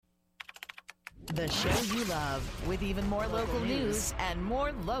The show you love, with even more local news and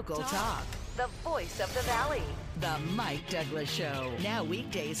more local talk. The voice of the Valley. The Mike Douglas Show. Now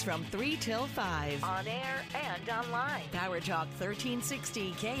weekdays from 3 till 5. On air and online. Power Talk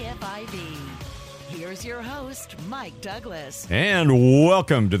 1360 KFIV. Here's your host, Mike Douglas. And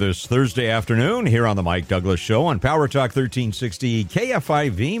welcome to this Thursday afternoon here on the Mike Douglas Show on Power Talk 1360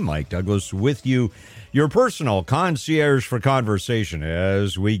 KFIV. Mike Douglas with you, your personal concierge for conversation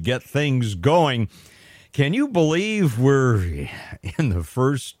as we get things going. Can you believe we're in the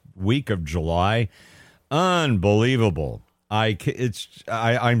first week of July? Unbelievable.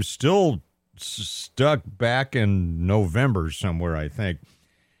 I'm still stuck back in November somewhere, I think.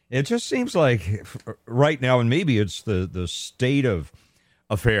 It just seems like right now, and maybe it's the state of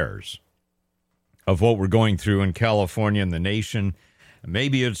affairs of what we're going through in California and the nation.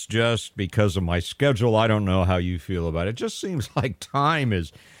 Maybe it's just because of my schedule. I don't know how you feel about it. It just seems like time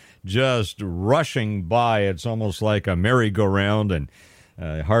is just rushing by. It's almost like a merry-go-round, and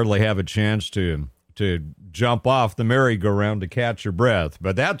hardly have a chance to jump off the merry-go-round to catch your breath.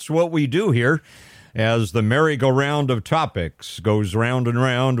 But that's what we do here. As the merry-go-round of topics goes round and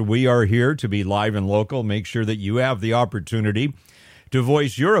round, we are here to be live and local. Make sure that you have the opportunity to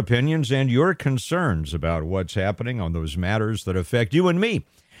voice your opinions and your concerns about what's happening on those matters that affect you and me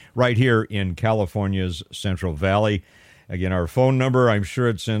right here in California's Central Valley. Again, our phone number, I'm sure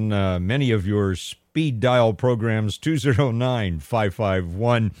it's in many of your speed dial programs,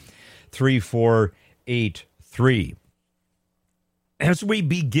 209-551-3483. As we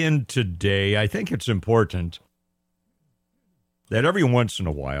begin today, I think it's important that every once in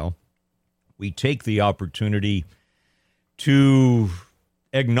a while we take the opportunity to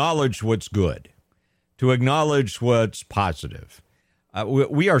acknowledge what's good, to acknowledge what's positive.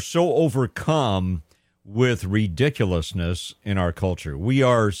 We are so overcome with ridiculousness in our culture. We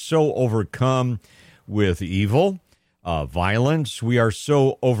are so overcome with evil, violence. We are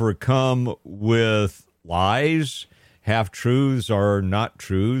so overcome with lies. Half-truths are not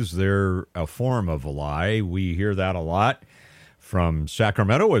truths. They're a form of a lie. We hear that a lot from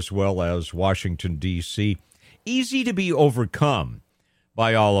Sacramento as well as Washington, D.C. Easy to be overcome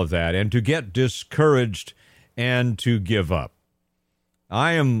by all of that and to get discouraged and to give up.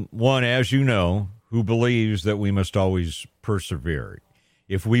 I am one, as you know, who believes that we must always persevere.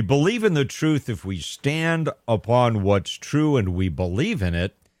 If we believe in the truth, if we stand upon what's true and we believe in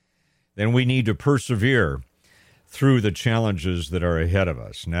it, then we need to persevere through the challenges that are ahead of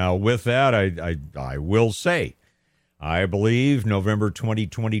us. Now, with that, I will say, I believe November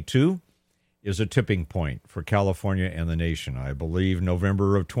 2022 is a tipping point for California and the nation. I believe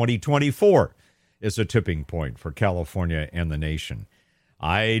November of 2024 is a tipping point for California and the nation.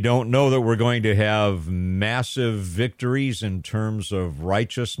 I don't know that we're going to have massive victories in terms of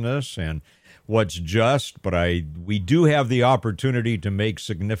righteousness and what's just, but we do have the opportunity to make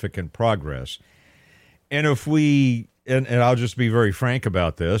significant progress. And if we, and I'll just be very frank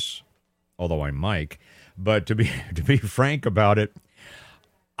about this, although I'm Mike, but to be frank about it,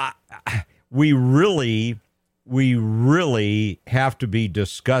 we really have to be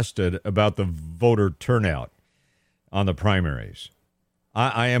disgusted about the voter turnout on the primaries.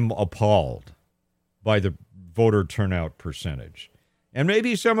 I am appalled by the voter turnout percentage. And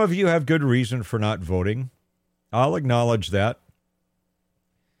maybe some of you have good reason for not voting. I'll acknowledge that.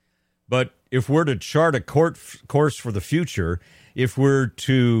 But if we're to chart a course for the future, if we're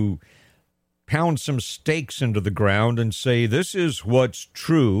to pound some stakes into the ground and say, this is what's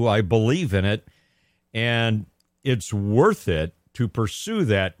true, I believe in it, and it's worth it to pursue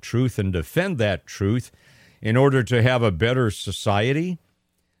that truth and defend that truth in order to have a better society,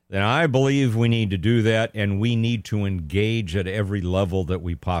 then I believe we need to do that, and we need to engage at every level that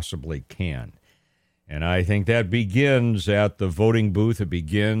we possibly can. And I think that begins at the voting booth. It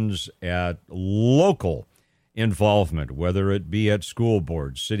begins at local involvement, whether it be at school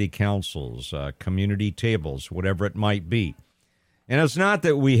boards, city councils, community tables, whatever it might be. And it's not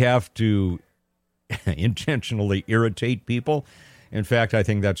that we have to intentionally irritate people. In fact, I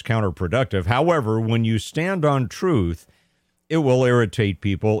think that's counterproductive. However, when you stand on truth, it will irritate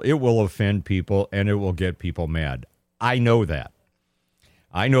people, it will offend people, and it will get people mad. I know that.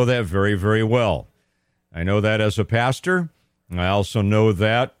 I know that very, very well. I know that as a pastor. I also know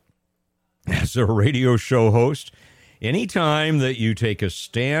that as a radio show host. Anytime that you take a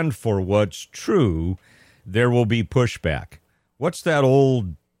stand for what's true, there will be pushback. What's that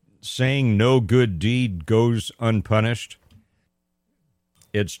old saying, no good deed goes unpunished?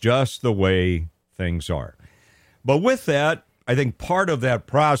 It's just the way things are. But with that, I think part of that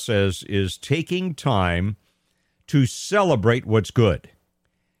process is taking time to celebrate what's good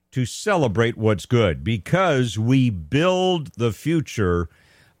to celebrate what's good, because we build the future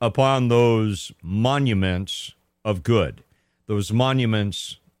upon those monuments of good, those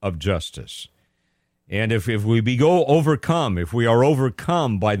monuments of justice. And if we if we are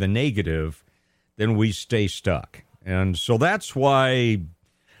overcome by the negative, then we stay stuck. And so that's why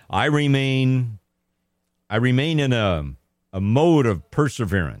I remain in a mode of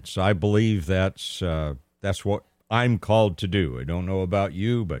perseverance. I believe that's what I'm called to do. I don't know about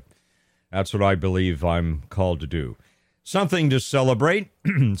you, but that's what I believe I'm called to do. Something to celebrate,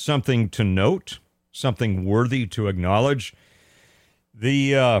 something to note, something worthy to acknowledge.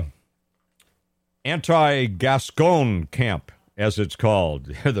 The anti-Gascon camp, as it's called,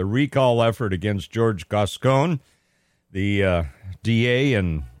 the recall effort against George Gascon, the DA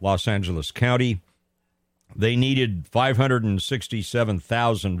in Los Angeles County. They needed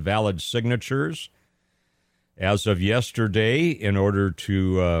 567,000 valid signatures as of yesterday in order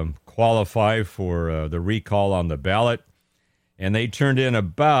to qualify for the recall on the ballot. And they turned in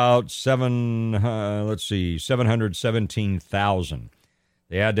about 717,000.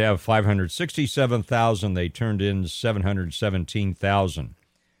 They had to have 567,000. They turned in 717,000,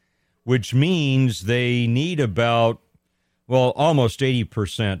 which means they need about, almost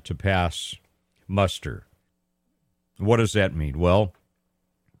 80% to pass muster. What does that mean? Well,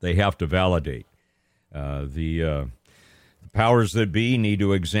 they have to validate. The powers that be need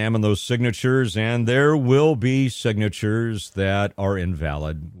to examine those signatures, and there will be signatures that are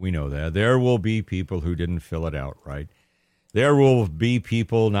invalid. We know that. There will be people who didn't fill it out right. There will be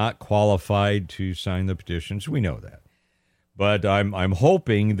people not qualified to sign the petitions. We know that. But I'm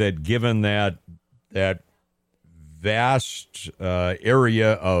hoping that given that vast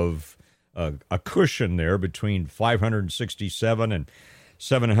area of a cushion there between 567 and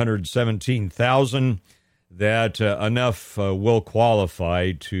 717,000, that enough will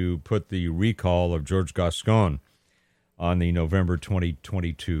qualify to put the recall of George Gascon on the November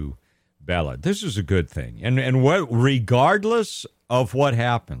 2022 ballot. This is a good thing. And what, regardless of what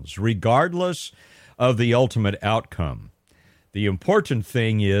happens, regardless of the ultimate outcome, the important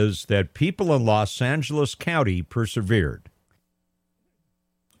thing is that people in Los Angeles County persevered.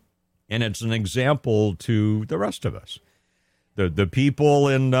 And it's an example to the rest of us. The people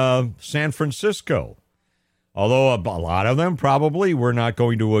in San Francisco, although a lot of them probably we're not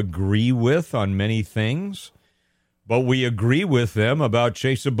going to agree with on many things, but we agree with them about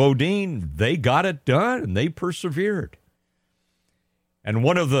Chesa Boudin. They got it done and they persevered. And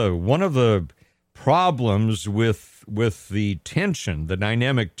one of the problems with the tension, the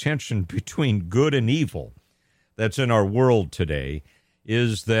dynamic tension between good and evil that's in our world today,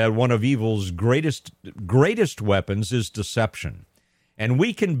 is that one of evil's greatest weapons is deception. And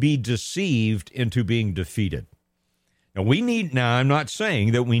we can be deceived into being defeated. Now, I'm not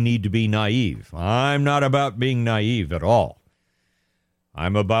saying that we need to be naive. I'm not about being naive at all.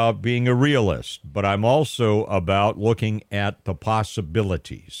 I'm about being a realist, but I'm also about looking at the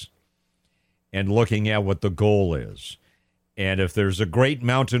possibilities and looking at what the goal is. And if there's a great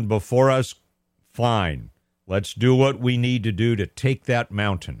mountain before us, fine. Let's do what we need to do to take that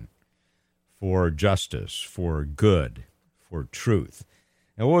mountain for justice, for good, for truth.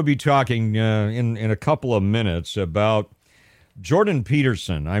 And we'll be talking in a couple of minutes about Jordan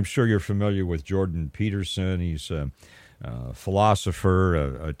Peterson. I'm sure you're familiar with Jordan Peterson. He's a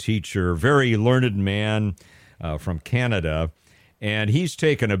philosopher, a teacher, very learned man from Canada. And he's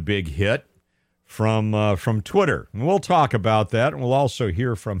taken a big hit from Twitter. And we'll talk about that, and we'll also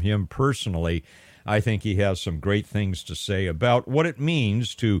hear from him personally. I think he has some great things to say about what it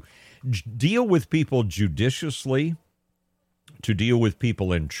means to deal with people judiciously, to deal with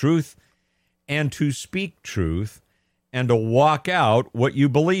people in truth, and to speak truth, and to walk out what you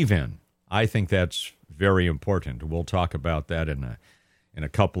believe in. I think that's very important. We'll talk about that in a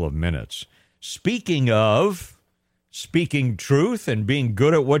couple of minutes. Speaking of speaking truth and being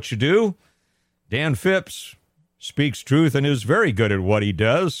good at what you do, Dan Phipps speaks truth and is very good at what he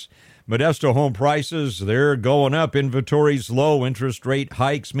does. Modesto home prices, they're going up. Inventory's low. Interest rate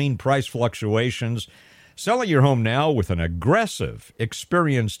hikes mean price fluctuations. Selling your home now with an aggressive,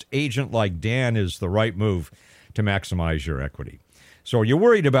 experienced agent like Dan is the right move to maximize your equity. So are you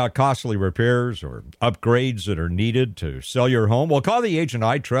worried about costly repairs or upgrades that are needed to sell your home? Well, call the agent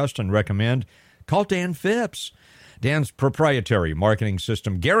I trust and recommend. Call Dan Phipps. Dan's proprietary marketing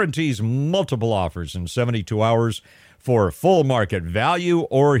system guarantees multiple offers in 72 hours for full market value,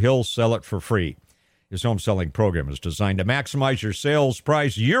 or he'll sell it for free. His home selling program is designed to maximize your sales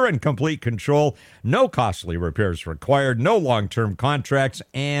price. You're in complete control. No costly repairs required, no long-term contracts,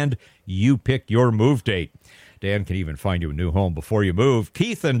 and you pick your move date. Dan can even find you a new home before you move.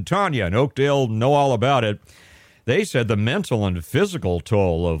 Keith and Tanya in Oakdale know all about it. They said the mental and physical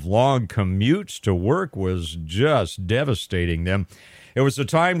toll of long commutes to work was just devastating them. It was the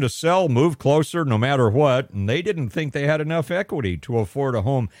time to sell, move closer, no matter what, and they didn't think they had enough equity to afford a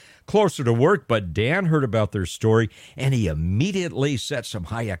home closer to work, but Dan heard about their story, and he immediately set some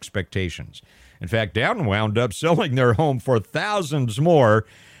high expectations. In fact, Dan wound up selling their home for thousands more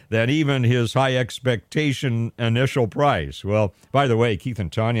than even his high expectation initial price. Well, by the way, Keith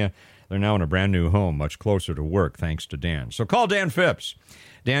and Tanya, they're now in a brand new home, much closer to work, thanks to Dan. So call Dan Phipps.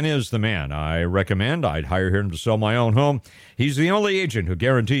 Dan is the man I recommend. I'd hire him to sell my own home. He's the only agent who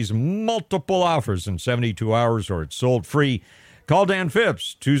guarantees multiple offers in 72 hours or it's sold free. Call Dan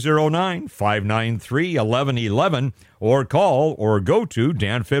Phipps, 209-593-1111, or call or go to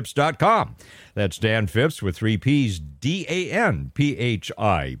danphipps.com. That's Dan Phipps with 3 Ps,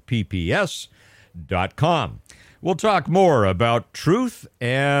 DANPHIPPS.com. We'll talk more about truth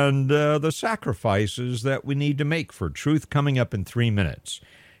and the sacrifices that we need to make for truth coming up in 3 minutes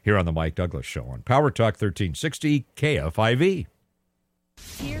here on The Mike Douglas Show on Power Talk 1360 KFIV.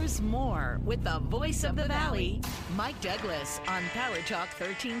 Here's more with the voice of the Valley, Mike Douglas, on Power Talk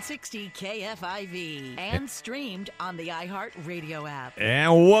 1360 KFIV and streamed on the iHeartRadio app.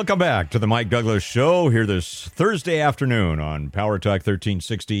 And welcome back to the Mike Douglas Show here this Thursday afternoon on Power Talk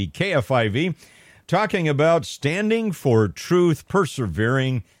 1360 KFIV, talking about standing for truth,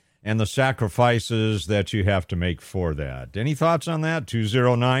 persevering, and the sacrifices that you have to make for that. Any thoughts on that?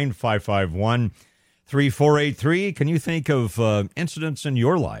 209-551-3483. Can you think of incidents in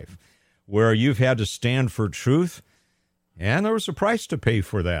your life where you've had to stand for truth and there was a price to pay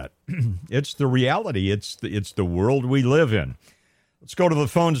for that? It's the reality. It's the world we live in. Let's go to the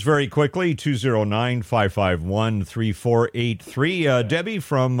phones very quickly. 209-551-3483. Debbie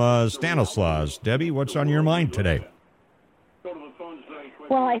from Stanislaus. Debbie, what's on your mind today?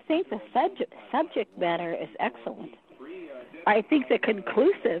 Well, I think the subject matter is excellent. I think the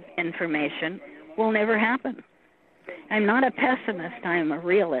conclusive information will never happen. I'm not a pessimist. I'm a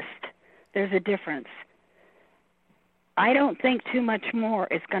realist. There's a difference. I don't think too much more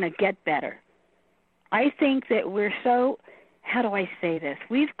is going to get better. I think that we're so, how do I say this?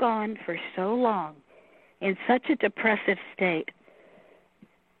 We've gone for so long in such a depressive state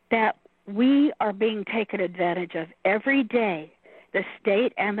that we are being taken advantage of every day. The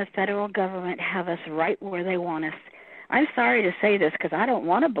state and the federal government have us right where they want us. I'm sorry to say this because I don't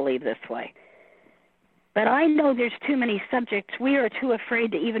want to believe this way. But I know there's too many subjects we are too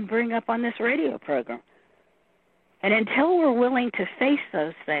afraid to even bring up on this radio program. And until we're willing to face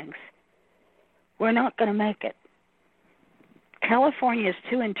those things, we're not going to make it. California is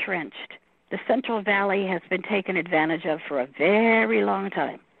too entrenched. The Central Valley has been taken advantage of for a very long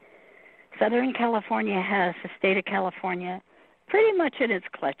time. Southern California has the state of California pretty much in its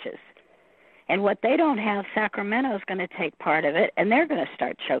clutches. And what they don't have, Sacramento is going to take part of it, and they're going to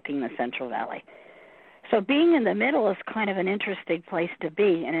start choking the Central Valley. So being in the middle is kind of an interesting place to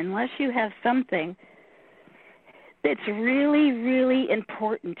be. And unless you have something that's really, really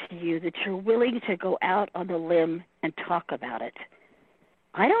important to you, that you're willing to go out on the limb and talk about it,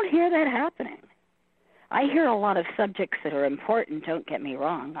 I don't hear that happening. I hear a lot of subjects that are important, don't get me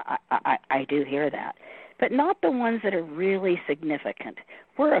wrong. I do hear that. But not the ones that are really significant.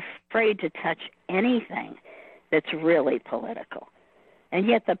 We're afraid to touch anything that's really political. And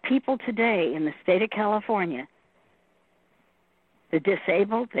yet the people today in the state of California, the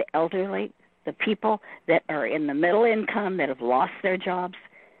disabled, the elderly, the people that are in the middle income that have lost their jobs,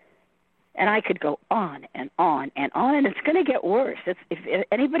 and I could go on and on and on, and it's going to get worse. If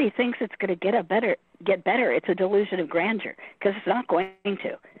anybody thinks it's going to get better, it's a delusion of grandeur, because it's not going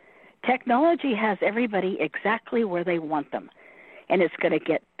to. Technology has everybody exactly where they want them, and it's going to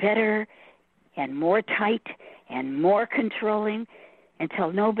get better and more tight and more controlling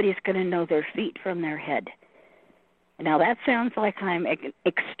until nobody's going to know their feet from their head. Now, that sounds like I'm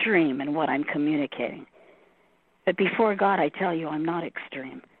extreme in what I'm communicating, but before God, I tell you, I'm not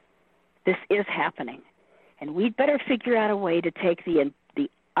extreme. This is happening, and we'd better figure out a way to take the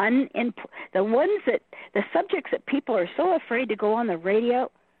subjects that people are so afraid to go on the radio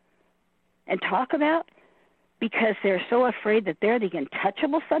and talk about because they're so afraid that they're the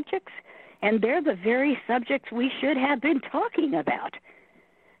untouchable subjects, and they're the very subjects we should have been talking about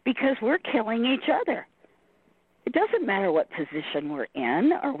because we're killing each other. It doesn't matter what position we're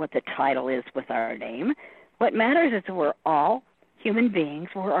in or what the title is with our name. What matters is that we're all human beings.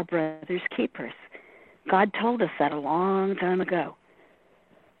 We're our brother's keepers. God told us that a long time ago.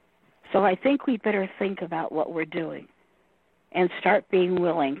 So I think we better think about what we're doing and start being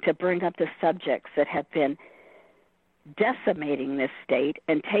willing to bring up the subjects that have been decimating this state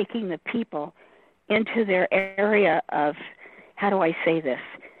and taking the people into their area of, how do I say this?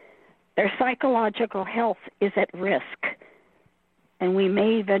 Their psychological health is at risk, and we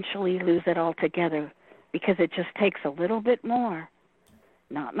may eventually lose it altogether because it just takes a little bit more,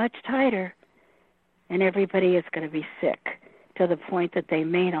 not much tighter, and everybody is going to be sick to the point that they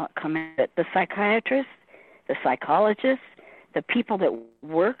may not come in. The psychiatrists, the psychologists, the people that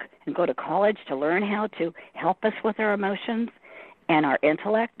work and go to college to learn how to help us with our emotions and our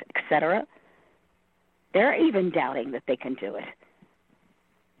intellect, etc., they're even doubting that they can do it.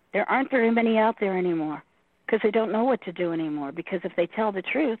 There aren't very many out there anymore because they don't know what to do anymore, because if they tell the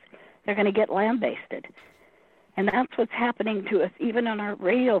truth, they're going to get lambasted. And that's what's happening to us even on our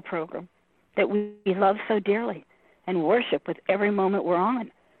radio program that we love so dearly and worship with every moment we're on,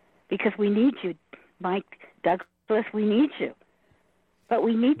 because we need you, Mike Douglas, we need you. But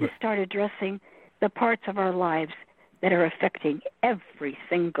we need to start addressing the parts of our lives that are affecting every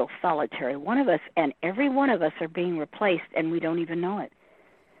single solitary one of us, and every one of us are being replaced, and we don't even know it.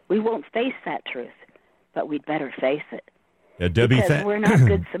 We won't face that truth, but we'd better face it. Debbie, because we're not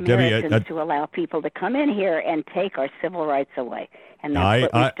good Samaritans to allow people to come in here and take our civil rights away. And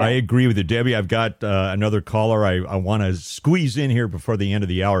that's I agree with you, Debbie. I've got another caller I want to squeeze in here before the end of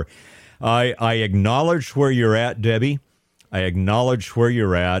the hour. I acknowledge where you're at, Debbie. I acknowledge where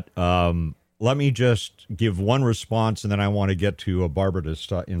you're at. Let me just give one response, and then I want to get to Barbara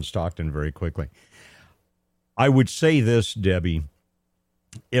in Stockton very quickly. I would say this, Debbie.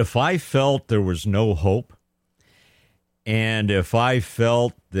 If I felt there was no hope, and if I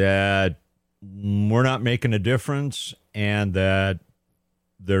felt that we're not making a difference and that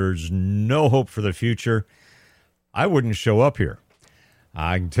there's no hope for the future, I wouldn't show up here.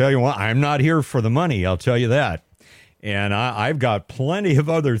 I can tell you what, I'm not here for the money, I'll tell you that. And I've got plenty of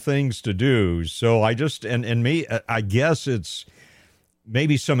other things to do. So I just, and me, I guess it's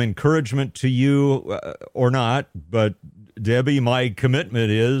maybe some encouragement to you or not, but Debbie, my commitment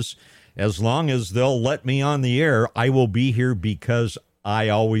is, as long as they'll let me on the air, I will be here, because I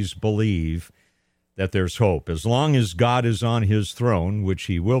always believe that there's hope. As long as God is on his throne, which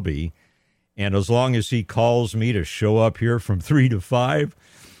he will be, and as long as he calls me to show up here from 3 to 5,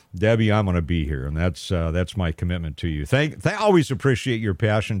 Debbie, I'm going to be here, and that's my commitment to you. I always appreciate your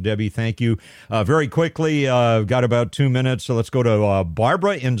passion, Debbie. Thank you. Very quickly, got about 2 minutes, so let's go to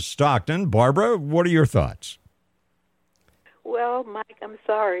Barbara in Stockton. Barbara, what are your thoughts? Well, Mike, I'm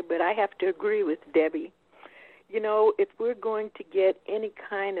sorry, but I have to agree with Debbie. You know, if we're going to get any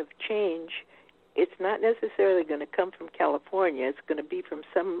kind of change, it's not necessarily going to come from California. It's going to be from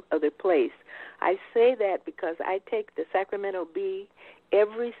some other place. I say that because I take the Sacramento Bee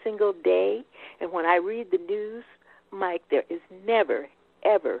every single day, and when I read the news, Mike, there is never,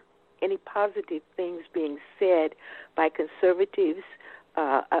 ever any positive things being said by conservatives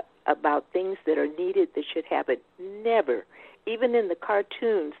about things that are needed that should happen. Never. Even in the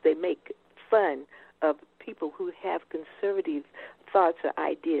cartoons, they make fun of people who have conservative thoughts or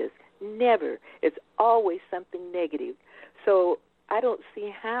ideas. Never. It's always something negative. So I don't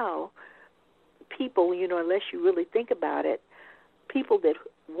see how people, unless you really think about it, people that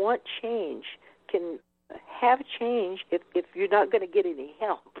want change can have change if you're not going to get any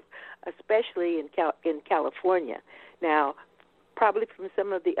help, especially in California. Now, probably from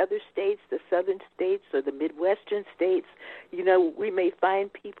some of the other states, the southern states or the Midwestern states, we may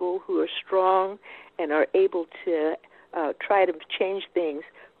find people who are strong and are able to try to change things.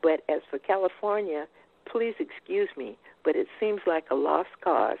 But as for California, please excuse me, but it seems like a lost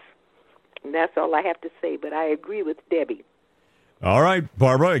cause. And that's all I have to say, but I agree with Debbie. All right,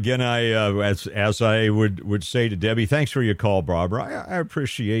 Barbara. Again, as I would say to Debbie, thanks for your call, Barbara. I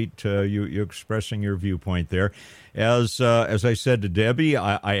appreciate you expressing your viewpoint there. As I said to Debbie,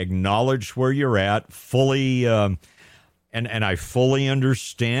 I acknowledge where you're at fully, and I fully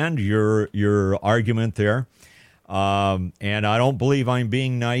understand your argument there. And I don't believe I'm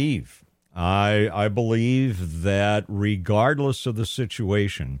being naive. I believe that regardless of the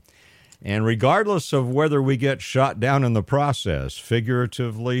situation, and regardless of whether we get shot down in the process,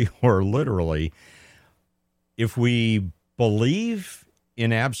 figuratively or literally, if we believe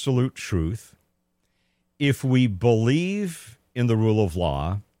in absolute truth, if we believe in the rule of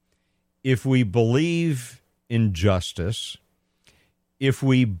law, if we believe in justice, if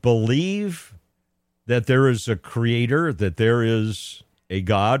we believe that there is a creator, that there is a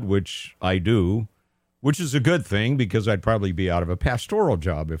God, which I do, which is a good thing because I'd probably be out of a pastoral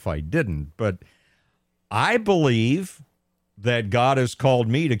job if I didn't. But I believe that God has called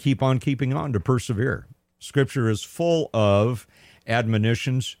me to keep on keeping on, to persevere. Scripture is full of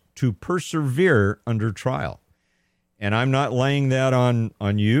admonitions to persevere under trial. And I'm not laying that on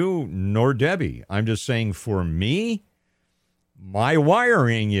you nor Debbie. I'm just saying for me, my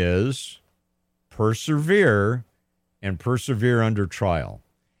wiring is persevere and persevere under trial.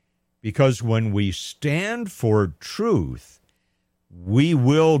 Because when we stand for truth, we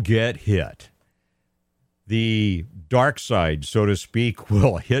will get hit. The dark side, so to speak,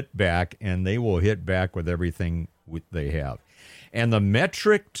 will hit back, and they will hit back with everything they have. And the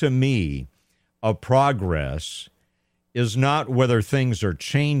metric to me of progress is not whether things are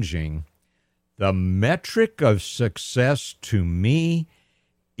changing. The metric of success to me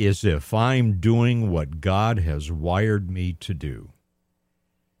is if I'm doing what God has wired me to do.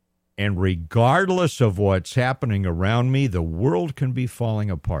 And regardless of what's happening around me, the world can be falling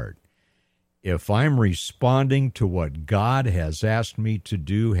apart. If I'm responding to what God has asked me to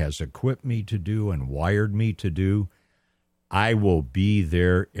do, has equipped me to do, and wired me to do, I will be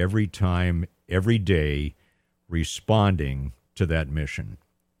there every time, every day, responding to that mission.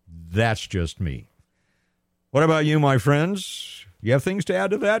 That's just me. What about you, my friends? You have things to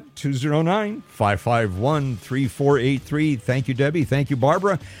add to that? 209-551-3483. Thank you, Debbie. Thank you,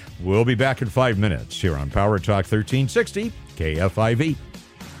 Barbara. We'll be back in 5 minutes here on Power Talk 1360 KFIV.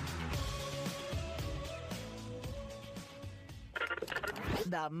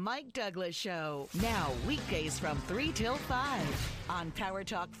 The Mike Douglas Show. Now, weekdays from 3 till 5 on Power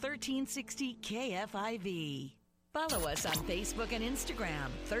Talk 1360 KFIV. Follow us on Facebook and Instagram.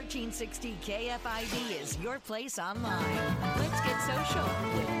 1360 KFIV is your place online. Let's get social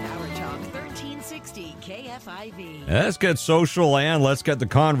with Power Talk 1360 KFIV. Let's get social and let's get the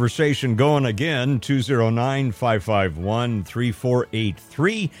conversation going again.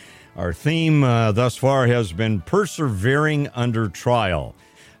 209-551-3483. Our theme thus far has been persevering under trial.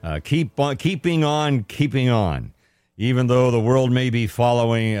 Keeping on. Even though the world may be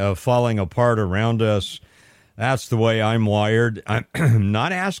falling apart around us, that's the way I'm wired. I'm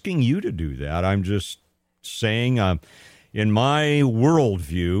not asking you to do that. I'm just saying, in my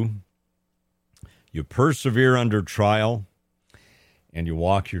worldview, you persevere under trial and you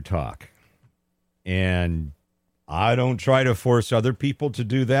walk your talk. And I don't try to force other people to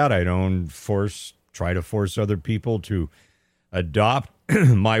do that. I don't try to force other people to adopt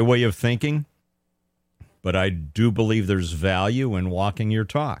my way of thinking. But I do believe there's value in walking your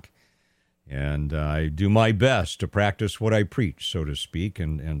talk. And I do my best to practice what I preach, so to speak,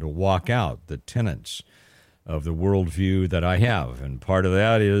 and to walk out the tenets of the worldview that I have. And part of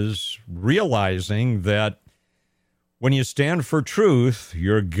that is realizing that when you stand for truth,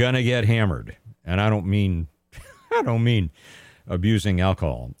 you're going to get hammered. And I don't mean abusing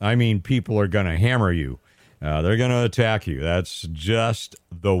alcohol. I mean people are going to hammer you. They're going to attack you. That's just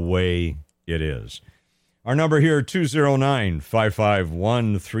the way it is. Our number here,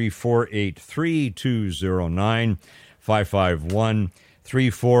 209-551-3483,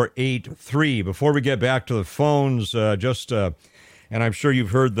 209-551-3483. Before we get back to the phones, and I'm sure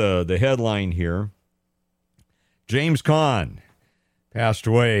you've heard the headline here, James Caan passed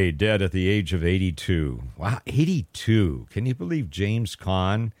away, dead at the age of 82. Wow, 82. Can you believe James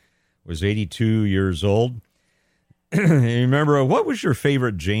Caan was 82 years old? Remember, what was your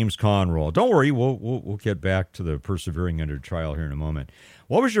favorite James Caan role? Don't worry, we'll get back to the persevering under trial here in a moment.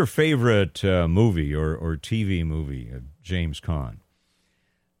 What was your favorite movie or TV movie of James Caan?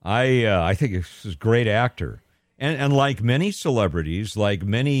 I think he's a great actor. And like many celebrities, like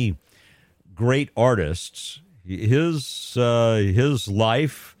many great artists, his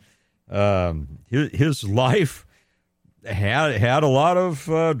life had a lot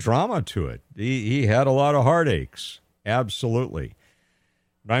of drama to it. He had a lot of heartaches. Absolutely.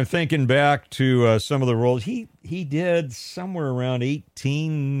 But I'm thinking back to some of the roles. He did somewhere around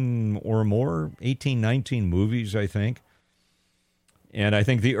 18 or more, 18, 19 movies, I think. And I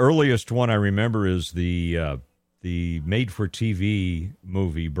think the earliest one I remember is the made-for-TV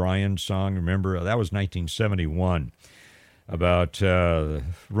movie, Brian's Song. Remember, that was 1971, about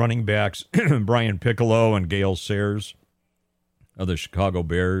running backs Brian Piccolo and Gale Sayers of the Chicago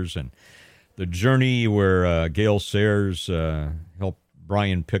Bears, and the journey where Gale Sayers helped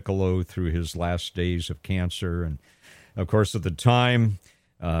Brian Piccolo through his last days of cancer. And, of course, at the time,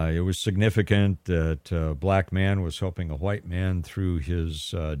 it was significant that a black man was helping a white man through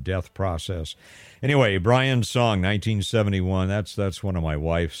his death process. Anyway, Brian's Song, 1971, that's one of my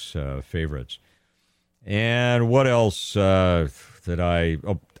wife's favorites. And what else of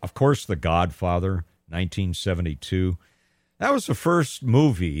course, The Godfather, 1972. That was the first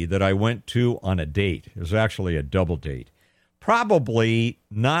movie that I went to on a date. It was actually a double date. Probably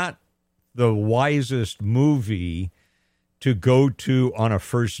not the wisest movie to go to on a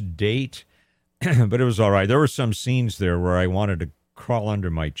first date, but it was all right. There were some scenes there where I wanted to crawl under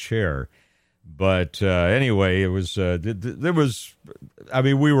my chair. But anyway, it was, there was, I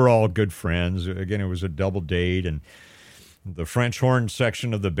mean, we were all good friends. Again, it was a double date, and the French horn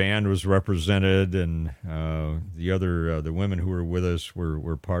section of the band was represented, and the women who were with us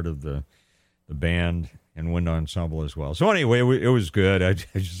were part of the band and wind ensemble as well. So anyway, it was good. I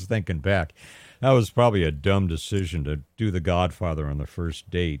just thinking back, that was probably a dumb decision to do The Godfather on the first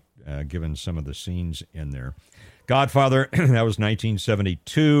date, given some of the scenes in there. Godfather, that was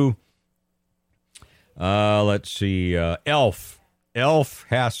 1972. Let's see. Elf. Elf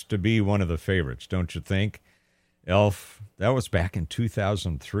has to be one of the favorites, don't you think? Elf, that was back in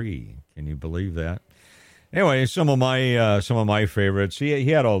 2003. Can you believe that? Anyway, some of my favorites.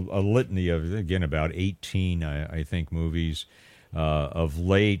 He had a litany of, again, about 18, I think, movies of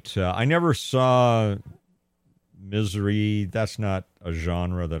late. I never saw Misery. That's not a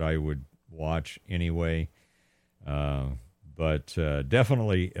genre that I would watch anyway. But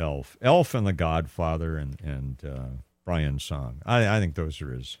definitely Elf. Elf and The Godfather and Brian's Song. I think those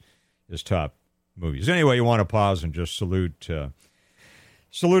are his top movies. Anyway, you want to pause and just salute a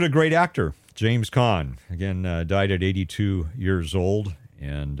great actor, James Caan. Again, died at 82 years old,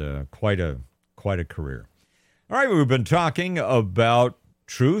 and quite a career. All right, we've been talking about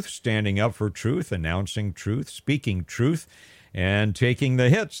truth, standing up for truth, announcing truth, speaking truth, and taking the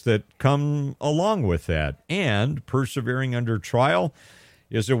hits that come along with that, and persevering under trial.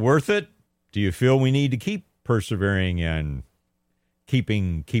 Is it worth it? Do you feel we need to keep persevering and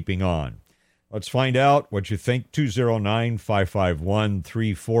keeping on? Let's find out what you think.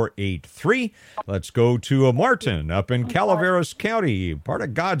 209-551-3483. Let's go to Martin up in Calaveras County, part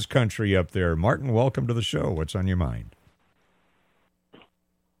of God's country up there. Martin, welcome to the show. What's on your mind?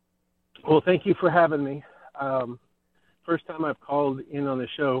 Well, thank you for having me. First time I've called in on the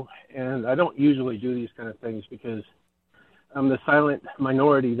show, and I don't usually do these kind of things because I'm the silent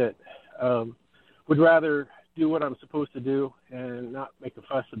minority that would rather do what I'm supposed to do and not make a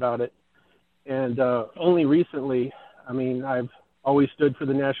fuss about it. And only recently, I mean, I've always stood for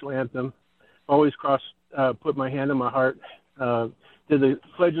the national anthem, always put my hand on my heart, did the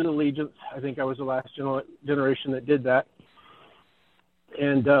Pledge of Allegiance. I think I was the last generation that did that.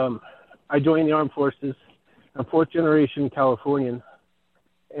 And I joined the Armed Forces. I'm fourth generation Californian,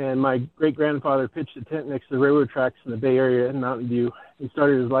 and my great-grandfather pitched a tent next to the railroad tracks in the Bay Area in Mountain View and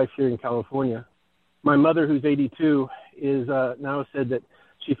started his life here in California. My mother, who's 82, is now said that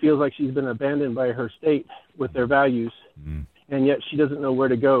she feels like she's been abandoned by her state with their values, and yet she doesn't know where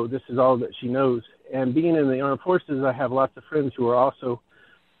to go. This is all that she knows. And being in the Armed Forces, I have lots of friends who are also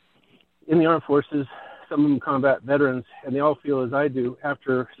in the Armed Forces, some of them combat veterans, and they all feel as I do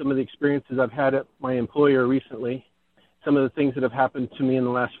after some of the experiences I've had at my employer recently, some of the things that have happened to me in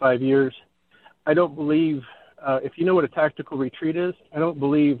the last 5 years. I don't believe, if you know what a tactical retreat is, I don't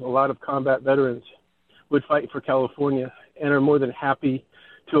believe a lot of combat veterans would fight for California and are more than happy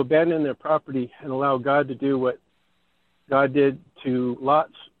to abandon their property and allow God to do what God did to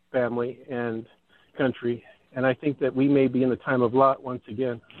Lot's family and country. And I think that we may be in the time of Lot once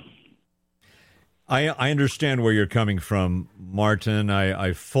again. I understand where you're coming from, Martin.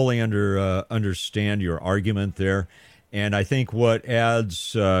 I fully understand your argument there. And I think what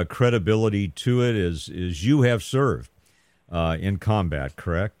adds credibility to it is you have served in combat,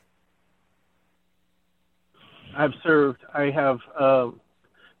 correct? I've served. I have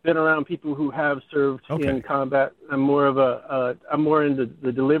been around people who have served in combat. I'm more into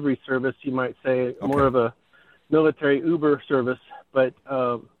the delivery service, you might say, more of a military Uber service. But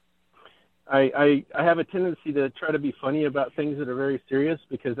I have a tendency to try to be funny about things that are very serious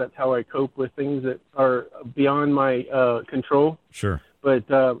because that's how I cope with things that are beyond my control. Sure. But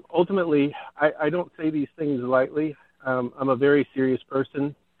ultimately, I don't say these things lightly. I'm a very serious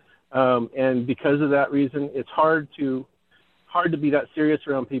person. And because of that reason, it's hard to be that serious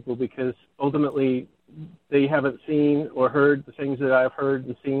around people because ultimately they haven't seen or heard the things that I've heard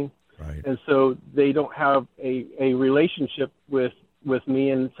and seen. Right. And so they don't have a relationship with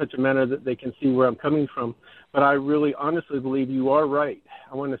me in such a manner that they can see where I'm coming from. But I really honestly believe you are right.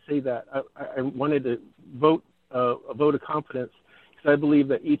 I want to say that. I wanted to vote a vote of confidence because I believe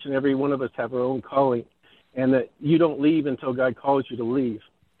that each and every one of us have our own calling and that you don't leave until God calls you to leave.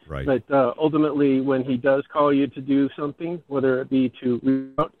 Right. But ultimately, when he does call you to do something, whether it be to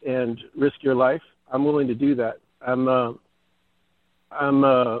reach out and risk your life, I'm willing to do that. I'm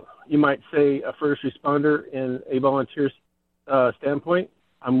you might say, a first responder in a volunteer standpoint.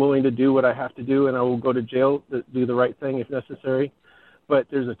 I'm willing to do what I have to do, and I will go to jail to do the right thing if necessary. But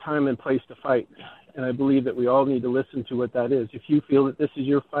there's a time and place to fight, and I believe that we all need to listen to what that is. If you feel that this is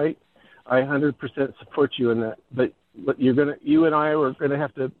your fight, I 100% support you in that. But you and I are gonna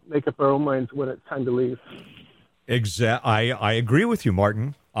have to make up our own minds when it's time to leave. I agree with you,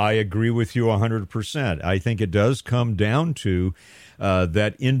 Martin. I agree with you 100%. I think it does come down to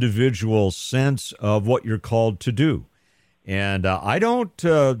that individual sense of what you're called to do. And I don't.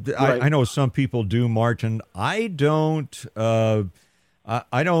 Right. I know some people do, Martin. I don't.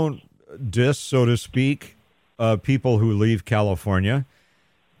 I don't diss, so to speak, people who leave California.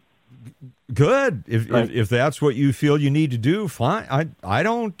 Good. If that's what you feel you need to do, fine. I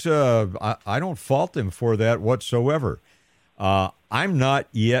don't. I don't fault them for that whatsoever. I'm not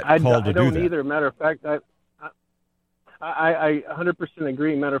yet called to do that. I don't either. Matter of fact, I 100%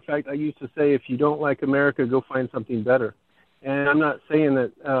 agree. Matter of fact, I used to say, if you don't like America, go find something better. And I'm not saying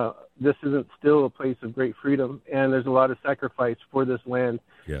that this isn't still a place of great freedom, and there's a lot of sacrifice for this land.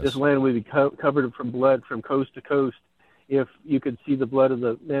 Yes. This land would be covered from blood from coast to coast if you could see the blood of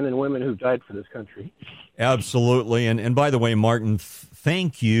the men and women who died for this country. Absolutely. And by the way, Martin,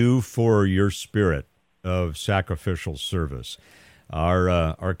 thank you for your spirit of sacrificial service.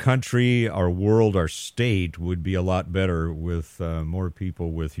 Our country, our world, our state would be a lot better with more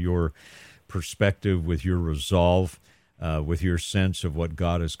people with your perspective, with your resolve, with your sense of what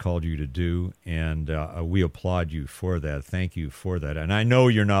God has called you to do. And we applaud you for that. Thank you for that. And I know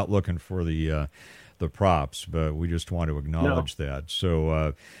you're not looking for the props, but we just want to acknowledge that.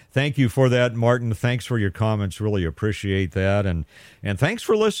 So thank you for that, Martin. Thanks for your comments. Really appreciate that. And thanks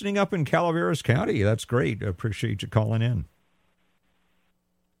for listening up in Calaveras County. That's great. I appreciate you calling in.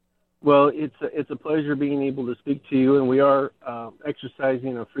 Well, it's a pleasure being able to speak to you, and we are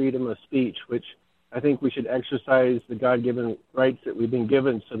exercising a freedom of speech, which I think we should exercise the God-given rights that we've been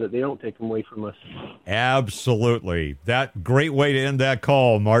given so that they don't take them away from us. Absolutely. That great way to end that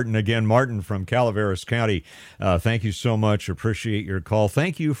call, Martin. Again, Martin from Calaveras County. Thank you so much. Appreciate your call.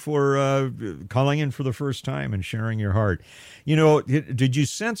 Thank you for calling in for the first time and sharing your heart. You know, did you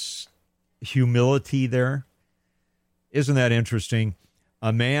sense humility there? Isn't that interesting?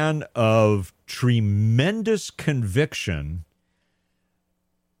 A man of tremendous conviction,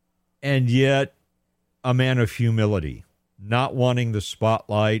 and yet a man of humility, not wanting the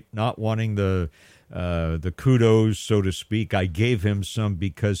spotlight, not wanting the kudos, so to speak. I gave him some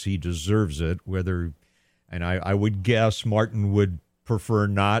because he deserves it. And I would guess Martin would prefer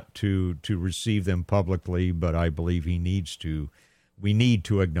not to receive them publicly, but I believe he needs to. We need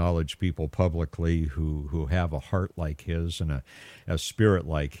to acknowledge people publicly who have a heart like his and a spirit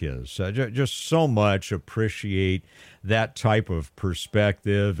like his. Just so much appreciate that type of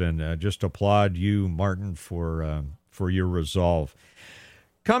perspective, and just applaud you, Martin, for your resolve.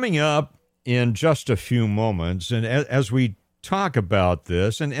 Coming up in just a few moments, and as we talk about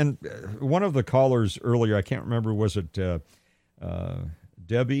this, and one of the callers earlier, I can't remember, was it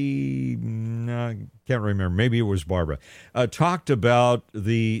Debbie? No, can't remember. Maybe it was Barbara. Talked about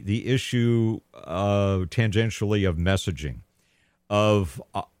the issue tangentially of messaging, of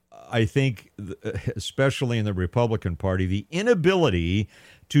I think, especially in the Republican Party, the inability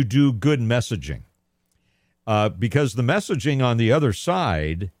to do good messaging, because the messaging on the other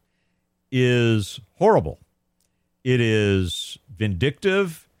side is horrible. It is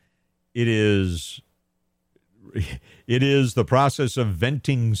vindictive. It is the process of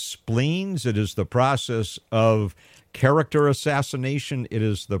venting spleens. It is the process of character assassination. It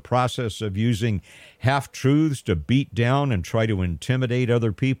is the process of using half-truths to beat down and try to intimidate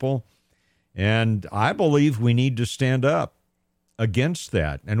other people. And I believe we need to stand up against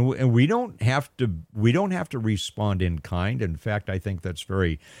that. And we don't have to respond in kind. In fact, I think that's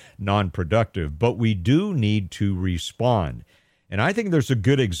very non-productive. But we do need to respond. And I think there's a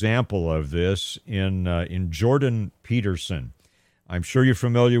good example of this in Jordan Peterson. I'm sure you're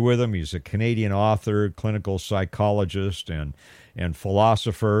familiar with him. He's a Canadian author, clinical psychologist, and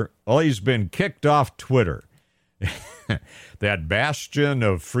philosopher. Well, he's been kicked off Twitter. That bastion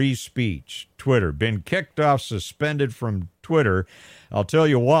of free speech, Twitter. Been kicked off, suspended from Twitter. I'll tell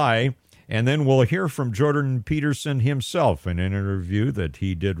you why. And then we'll hear from Jordan Peterson himself in an interview that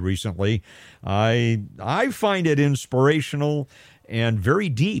he did recently. I find it inspirational and very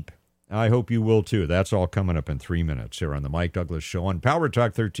deep. I hope you will too. That's all coming up in 3 minutes here on the Mike Douglas Show on Power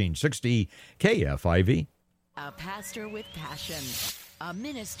Talk 1360 KFIV. A pastor with passion. A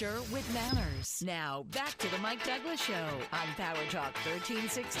minister with manners. Now, back to the Mike Douglas Show on Power Talk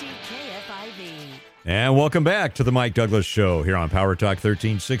 1360 KFIV. And welcome back to the Mike Douglas Show here on Power Talk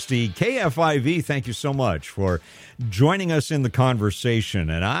 1360 KFIV. Thank you so much for joining us in the conversation.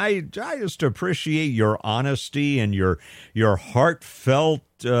 And I just appreciate your honesty and your heartfelt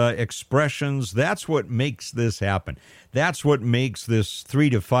expressions. That's what makes this happen. That's what makes this 3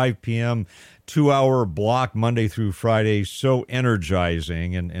 to 5 p.m. 2-hour block Monday through Friday so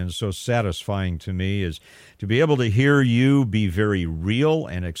energizing and so satisfying to me, is to be able to hear you be very real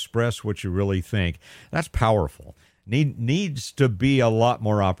and express what you really think. That's powerful. Needs to be a lot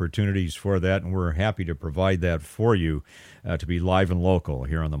more opportunities for that, and we're happy to provide that for you, to be live and local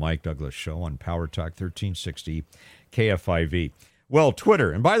here on the Mike Douglas Show on Power Talk 1360 KFIV. Well,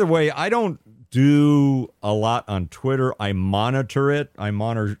 Twitter, and by the way, I don't do a lot on Twitter. I monitor it. I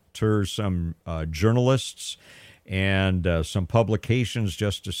monitor some journalists and some publications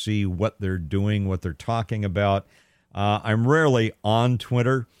just to see what they're doing, what they're talking about. I'm rarely on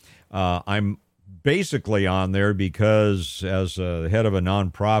Twitter. I'm basically on there because as the head of a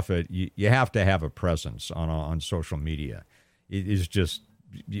nonprofit, you have to have a presence on social media. It is just,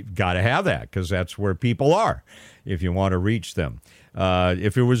 you've got to have that because that's where people are if you want to reach them.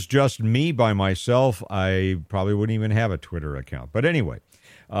 If it was just me by myself, I probably wouldn't even have a Twitter account. But anyway,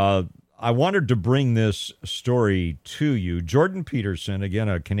 I wanted to bring this story to you. Jordan Peterson, again,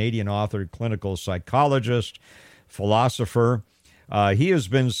 a Canadian author, clinical psychologist, philosopher. He has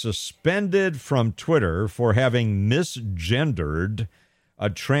been suspended from Twitter for having misgendered a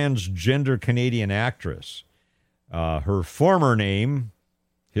transgender Canadian actress. Her former name,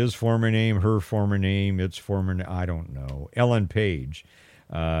 his former name, her former name, its former name, I don't know, Ellen Page,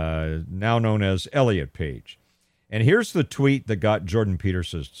 now known as Elliot Page. And here's the tweet that got Jordan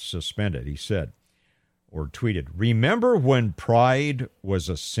Peterson suspended. He said, or tweeted, "Remember when pride was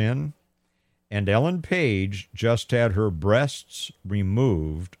a sin? And Ellen Page just had her breasts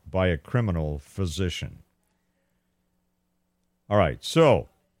removed by a criminal physician." All right, so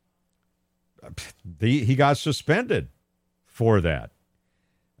he got suspended for that.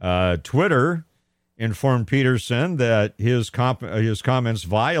 Twitter informed Peterson that his comments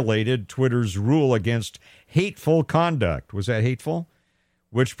violated Twitter's rule against hateful conduct. Was that hateful?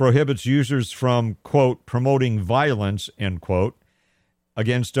 Which prohibits users from, quote, promoting violence, end quote,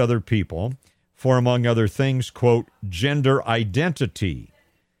 against other people for, among other things, quote, gender identity.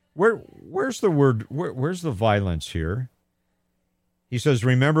 Where's the violence here? He says,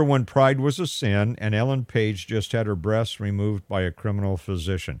 remember when pride was a sin and Ellen Page just had her breasts removed by a criminal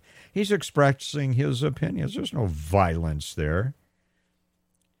physician. He's expressing his opinions. There's no violence there.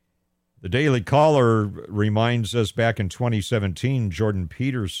 The Daily Caller reminds us back in 2017, Jordan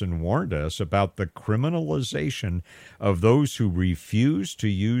Peterson warned us about the criminalization of those who refuse to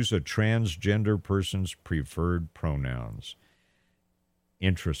use a transgender person's preferred pronouns.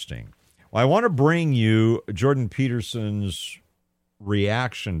 Interesting. Well, I want to bring you Jordan Peterson's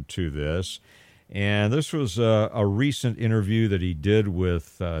reaction to this. And this was a recent interview that he did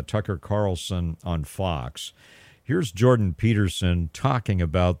with Tucker Carlson on Fox. Here's Jordan Peterson talking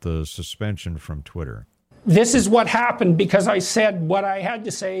about the suspension from Twitter. This is what happened because I said what I had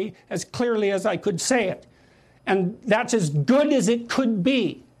to say as clearly as I could say it. And that's as good as it could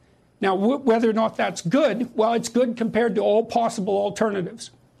be. Now, whether or not that's good, well, it's good compared to all possible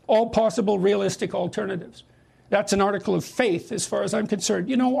alternatives, all possible realistic alternatives. That's an article of faith as far as I'm concerned.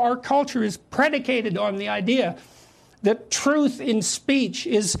 You know, our culture is predicated on the idea that truth in speech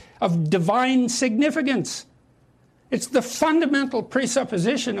is of divine significance. It's the fundamental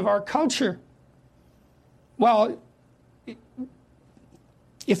presupposition of our culture. Well,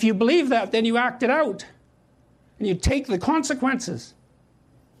 if you believe that, then you act it out. And you take the consequences.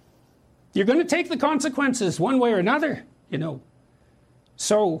 You're going to take the consequences one way or another, you know.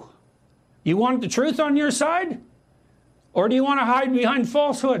 So, you want the truth on your side? Or do you want to hide behind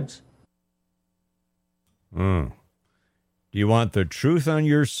falsehoods? Do you want the truth on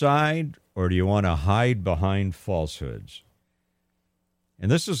your side? Or do you want to hide behind falsehoods?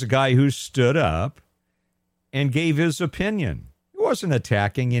 And this is a guy who stood up and gave his opinion. He wasn't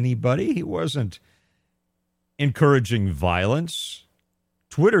attacking anybody. He wasn't encouraging violence.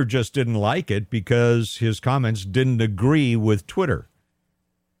 Twitter just didn't like it because his comments didn't agree with Twitter.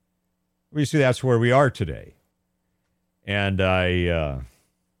 We see that's where we are today. And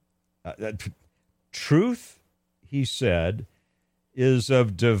truth, he said, is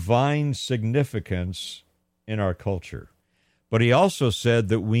of divine significance in our culture. But he also said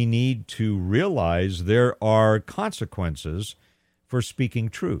that we need to realize there are consequences for speaking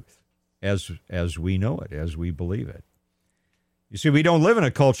truth as we know it, as we believe it. You see, we don't live in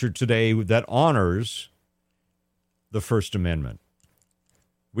a culture today that honors the First Amendment.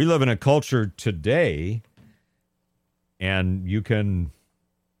 We live in a culture today, and you can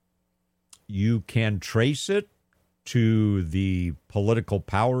trace it to the political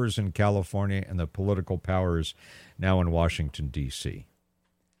powers in California and the political powers now in Washington, D.C.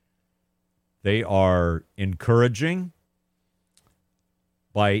 They are encouraging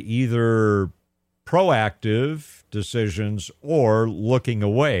by either proactive decisions or looking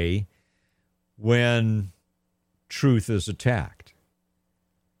away when truth is attacked.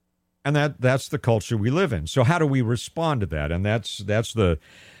 And that's the culture we live in. So how do we respond to that? And that's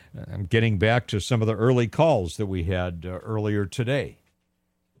I'm getting back to some of the early calls that we had earlier today.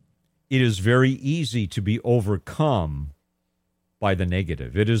 It is very easy to be overcome by the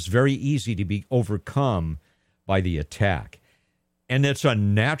negative. It is very easy to be overcome by the attack. And it's a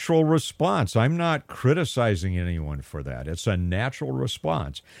natural response. I'm not criticizing anyone for that. It's a natural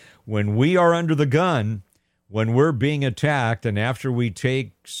response. When we are under the gun, when we're being attacked, and after we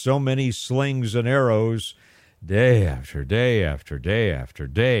take so many slings and arrows, day after day after day after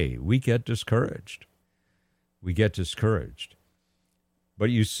day, we get discouraged. We get discouraged. But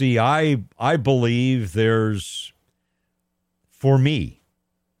you see, I believe there's, for me,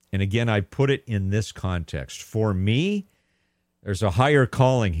 and again, I put it in this context, for me, there's a higher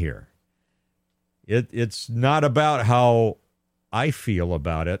calling here. It's not about how I feel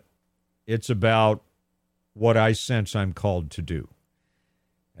about it. It's about what I sense I'm called to do.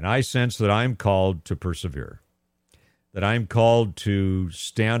 And I sense that I'm called to persevere, that I'm called to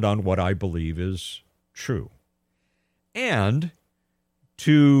stand on what I believe is true, and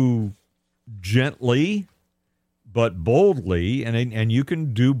to gently but boldly, and you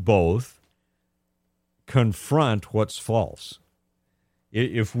can do both, confront what's false.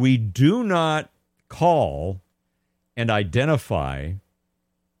 If we do not call and identify,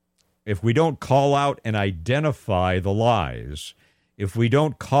 if we don't call out and identify the lies, if we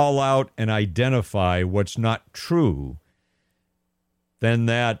don't call out and identify what's not true, then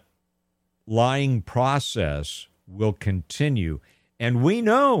that lying process will continue. And we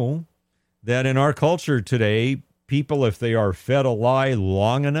know that in our culture today, people, if they are fed a lie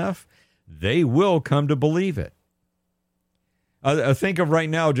long enough, they will come to believe it. Think of right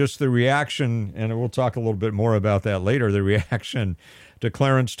now just the reaction, and we'll talk a little bit more about that later, the reaction to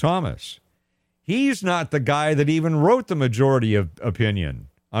Clarence Thomas. He's not the guy that even wrote the majority of opinion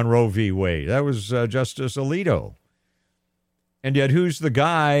on Roe v. Wade. That was Justice Alito. And yet who's the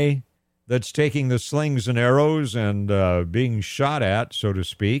guy that's taking the slings and arrows and being shot at, so to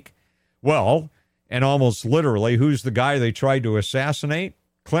speak? Well, and almost literally, who's the guy they tried to assassinate?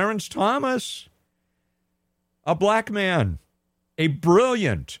 Clarence Thomas, a black man. A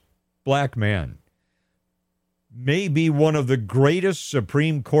brilliant black man, maybe one of the greatest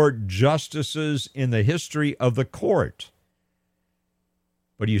Supreme Court justices in the history of the court.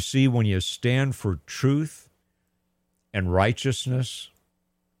 But you see, when you stand for truth and righteousness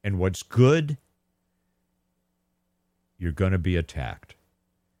and what's good, you're going to be attacked.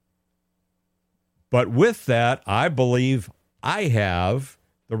 But with that, I believe I have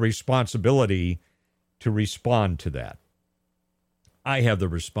the responsibility to respond to that. I have the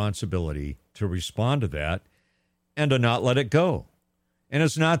responsibility to respond to that and to not let it go. And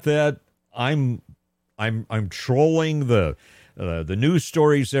it's not that I'm trolling the news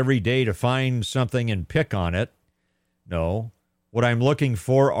stories every day to find something and pick on it. No, what I'm looking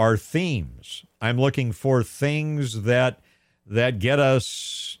for are themes. I'm looking for things that get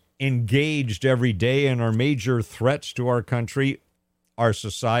us engaged every day and are major threats to our country, our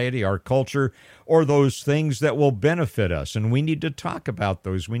society, our culture, or those things that will benefit us. And we need to talk about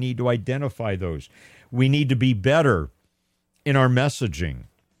those. We need to identify those. We need to be better in our messaging.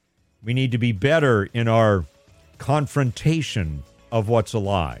 We need to be better in our confrontation of what's a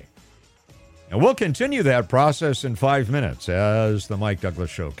lie. And we'll continue that process in 5 minutes as the Mike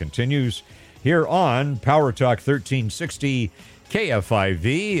Douglas Show continues here on Power Talk 1360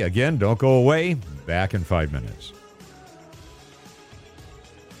 KFIV. Again, don't go away. Back in 5 minutes.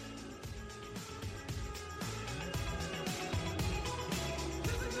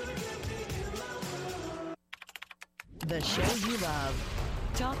 The show you love,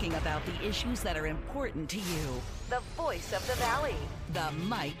 talking about the issues that are important to you. The voice of the Valley. The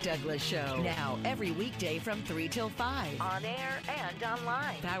Mike Douglas Show. Now, every weekday from 3 till 5. On air and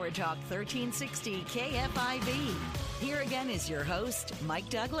online. Power Talk 1360 KFIV. Here again is your host, Mike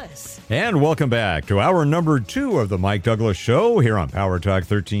Douglas. And welcome back to hour number 2 of the Mike Douglas Show here on Power Talk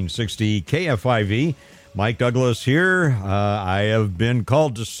 1360 KFIV. Mike Douglas here. I have been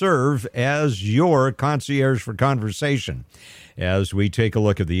called to serve as your concierge for conversation as we take a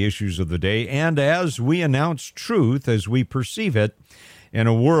look at the issues of the day and as we announce truth as we perceive it in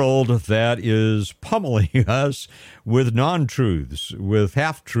a world that is pummeling us with non-truths, with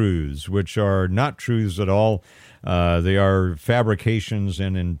half-truths, which are not truths at all. They are fabrications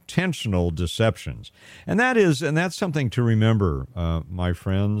and intentional deceptions. And that's something to remember, my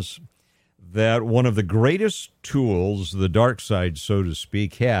friends, that one of the greatest tools the dark side, so to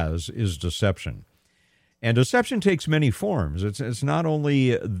speak, has is deception. And deception takes many forms. It's not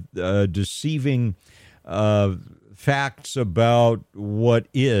only deceiving facts about what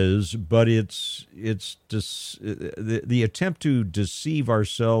is, but it's the attempt to deceive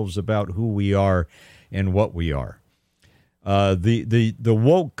ourselves about who we are and what we are. The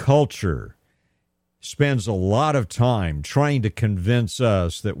woke culture spends a lot of time trying to convince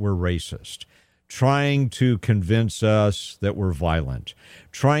us that we're racist, trying to convince us that we're violent,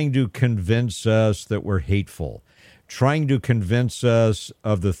 trying to convince us that we're hateful, trying to convince us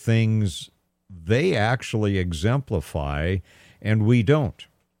of the things they actually exemplify and we don't.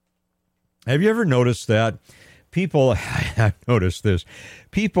 Have you ever noticed that? People, I've noticed this,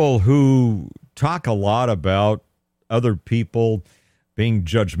 people who talk a lot about other people being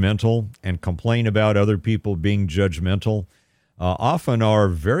judgmental and complain about other people being judgmental often are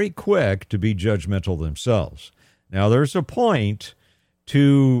very quick to be judgmental themselves. Now, there's a point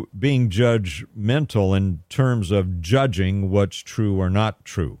to being judgmental in terms of judging what's true or not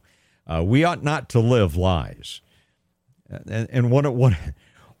true. We ought not to live lies. And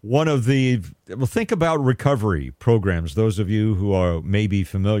one of the, well, think about recovery programs, those of you who are maybe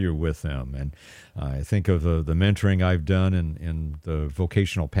familiar with them. And I think of the mentoring I've done and the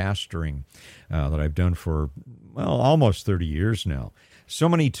vocational pastoring that I've done for, well, almost 30 years now. So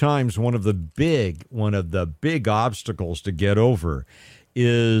many times one of the big obstacles to get over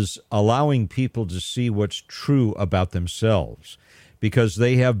is allowing people to see what's true about themselves, because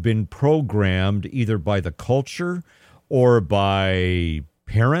they have been programmed either by the culture or by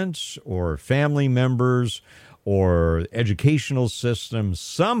parents or family members or educational systems.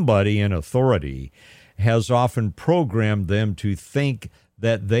 Somebody in authority has often programmed them to think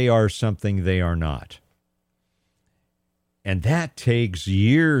that they are something they are not. And that takes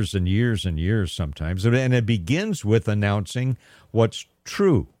years and years and years sometimes. And it begins with announcing what's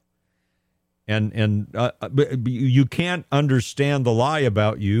true. And you can't understand the lie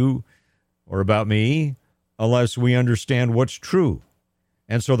about you or about me unless we understand what's true.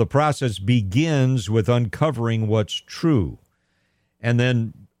 And so the process begins with uncovering what's true, and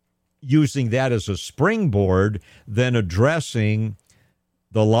then using that as a springboard, then addressing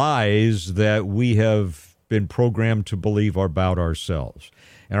the lies that we have been programmed to believe about ourselves.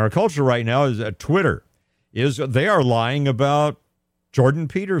 And our culture right now is that Twitter they are lying about Jordan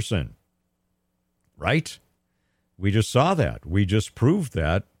Peterson, right? We just saw that. We just proved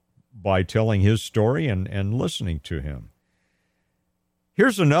that by telling his story and listening to him.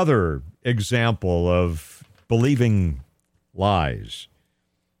 Here's another example of believing lies.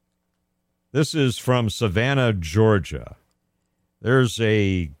 This is from Savannah, Georgia. There's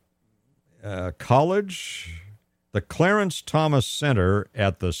a college, the Clarence Thomas Center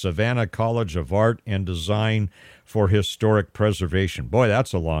at the Savannah College of Art and Design for Historic Preservation. Boy,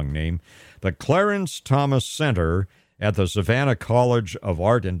 that's a long name. The Clarence Thomas Center at the Savannah College of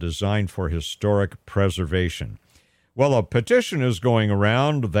Art and Design for Historic Preservation. Well, a petition is going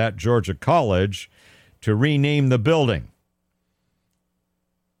around that Georgia college to rename the building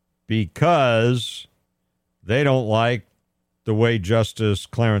because they don't like the way Justice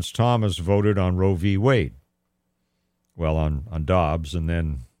Clarence Thomas voted on Roe v. Wade. Well, on Dobbs, and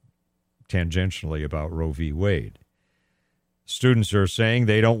then tangentially about Roe v. Wade. Students are saying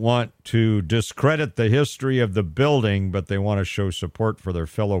they don't want to discredit the history of the building, but they want to show support for their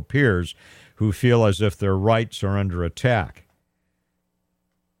fellow peers who feel as if their rights are under attack.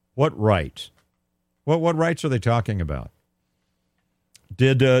 What right? What rights are they talking about?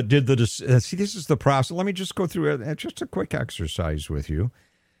 See, this is the process. Let me just go through just a quick exercise with you.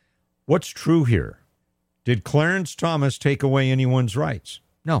 What's true here? Did Clarence Thomas take away anyone's rights?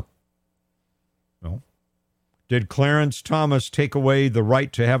 No. No. Did Clarence Thomas take away the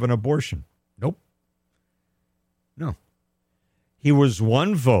right to have an abortion? Nope. No. He was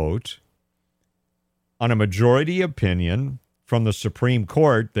one vote on a majority opinion from the Supreme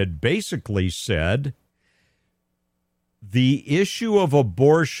Court that basically said the issue of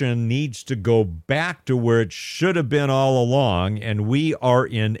abortion needs to go back to where it should have been all along, and we are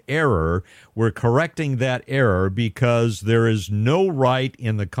in error. We're correcting that error because there is no right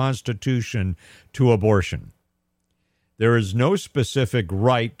in the Constitution to abortion. There is no specific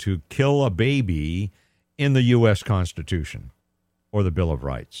right to kill a baby in the U.S. Constitution or the Bill of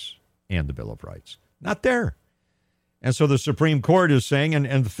Rights and the Bill of Rights. Not there. And so the Supreme Court is saying,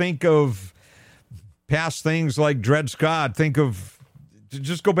 and think of past things like Dred Scott,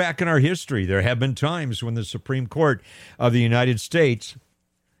 just go back in our history. There have been times when the Supreme Court of the United States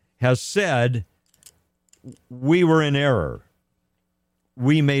has said, we were in error.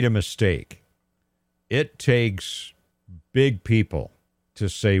 We made a mistake. It takes big people to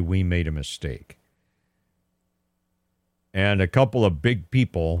say we made a mistake. And a couple of big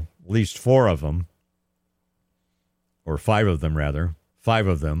people, at least 4 of them, or 5 of them rather, 5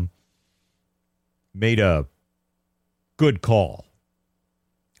 of them made a good call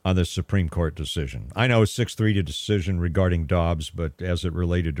on the Supreme Court decision. I know 6-3 decision regarding Dobbs, but as it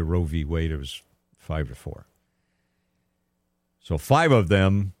related to Roe v. Wade, it was 5-4. So 5 of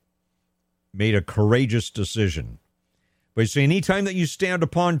them made a courageous decision. But you see, anytime that you stand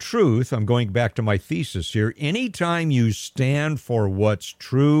upon truth, I'm going back to my thesis here, anytime you stand for what's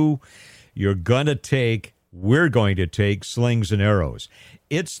true, we're going to take slings and arrows.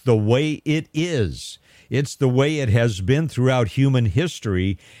 It's the way it is. It's the way it has been throughout human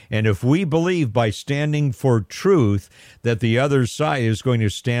history. And if we believe by standing for truth that the other side is going to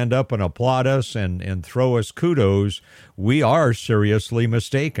stand up and applaud us and throw us kudos, we are seriously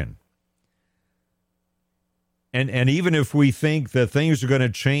mistaken. And even if we think that things are going to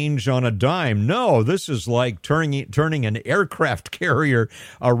change on a dime, no, this is like turning an aircraft carrier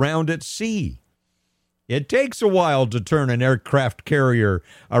around at sea. It takes a while to turn an aircraft carrier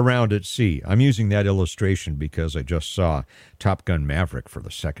around at sea. I'm using that illustration because I just saw Top Gun Maverick for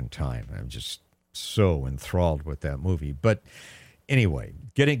the second time. I'm just so enthralled with that movie. But anyway,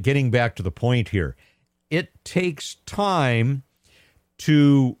 getting back to the point here, it takes time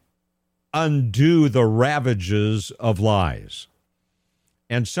to undo the ravages of lies.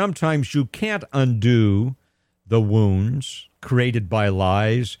 And sometimes you can't undo the wounds created by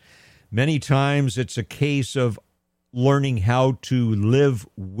lies. Many times it's a case of learning how to live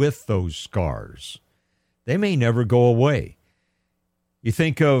with those scars. They may never go away. You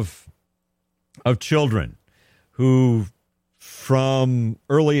think of children who, from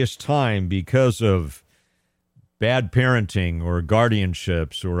earliest time, because of bad parenting or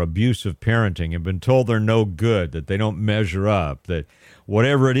guardianships or abusive parenting, have been told they're no good, that they don't measure up, that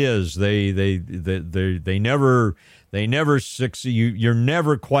whatever it is, they never succeed. You're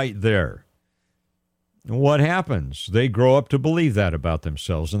never quite there. And what happens? They grow up to believe that about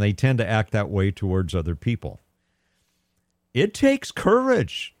themselves, and they tend to act that way towards other people. It takes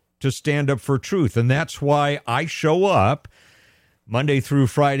courage to stand up for truth, and that's why I show up Monday through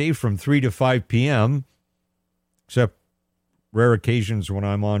Friday from 3 to 5 p.m., except rare occasions when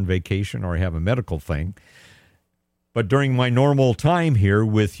I'm on vacation or I have a medical thing. But during my normal time here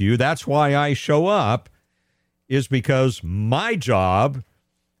with you, that's why I show up, is because my job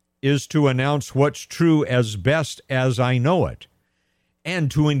is to announce what's true as best as I know it,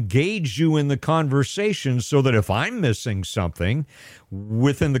 and to engage you in the conversation so that if I'm missing something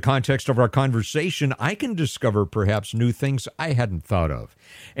within the context of our conversation, I can discover perhaps new things I hadn't thought of.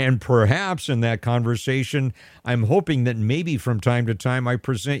 And perhaps in that conversation, I'm hoping that maybe from time to time I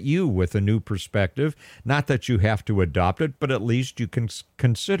present you with a new perspective. Not that you have to adopt it, but at least you can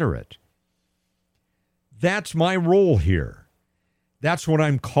consider it. That's my role here. That's what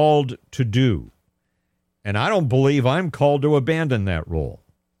I'm called to do. And I don't believe I'm called to abandon that role,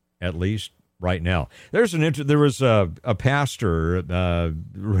 at least right now. There was a pastor,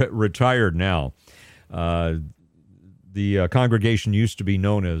 retired now. The congregation used to be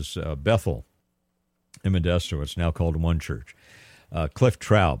known as Bethel in Modesto. It's now called One Church. Cliff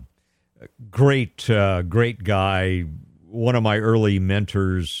Traub, great guy. One of my early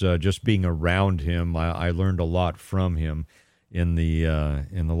mentors. Just being around him, I learned a lot from him in the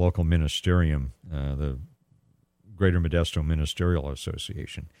local ministerium, the Greater Modesto Ministerial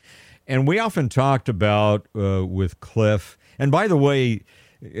Association. And we often talked about with Cliff, and by the way,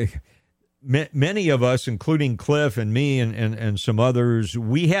 many of us, including Cliff and me and some others,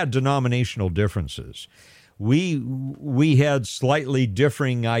 we had denominational differences. We had slightly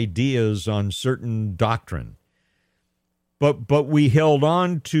differing ideas on certain doctrine, but we held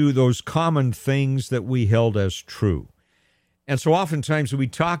on to those common things that we held as true. And so oftentimes we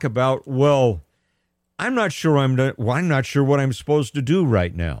talk about, well, I'm not sure what I'm supposed to do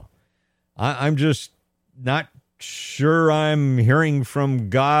right now. I'm just not sure I'm hearing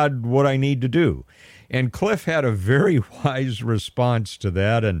from God what I need to do. And Cliff had a very wise response to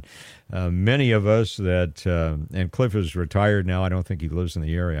that. And many of us and Cliff is retired now. I don't think he lives in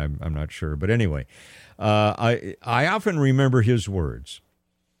the area. I'm not sure. But anyway, I often remember his words.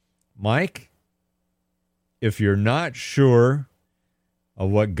 Mike, if you're not sure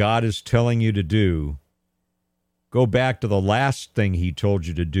of what God is telling you to do, go back to the last thing he told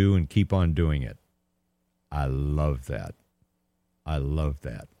you to do and keep on doing it. I love that. I love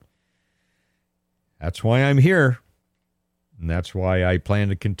that. That's why I'm here. And that's why I plan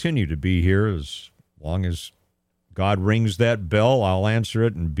to continue to be here. As long as God rings that bell, I'll answer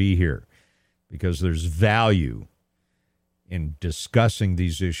it and be here. because there's value in discussing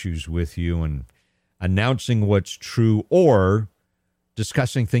these issues with you and announcing what's true or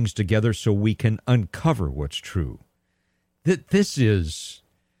discussing things together so we can uncover what's true. This is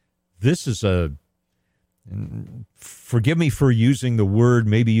a, forgive me for using the word,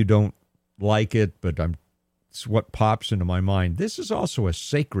 maybe you don't like it, but it's what pops into my mind. This is also a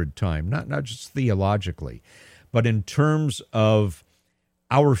sacred time, not just theologically, but in terms of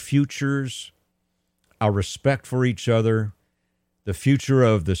our futures, our respect for each other, the future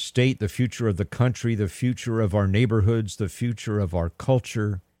of the state, the future of the country, the future of our neighborhoods, the future of our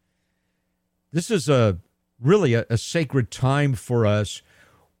culture. This is really a sacred time for us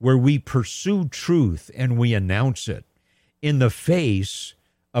where we pursue truth and we announce it in the face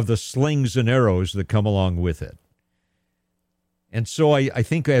of the slings and arrows that come along with it. And so I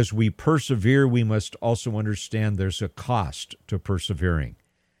think as we persevere, we must also understand there's a cost to persevering.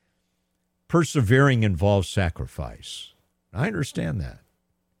 Persevering involves sacrifice. I understand that.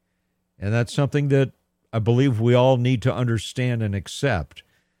 And that's something that I believe we all need to understand and accept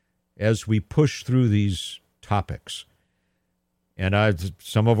as we push through these topics. And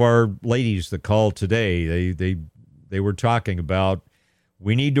some of our ladies that called today, they were talking about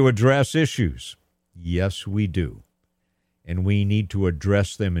we need to address issues. Yes, we do. And we need to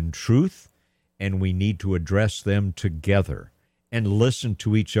address them in truth, and we need to address them together and listen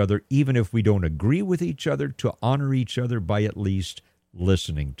to each other, even if we don't agree with each other, to honor each other by at least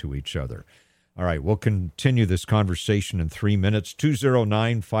listening to each other. All right, we'll continue this conversation in 3 minutes.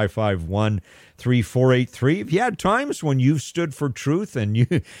 209-551-3483. If you had times when you've stood for truth and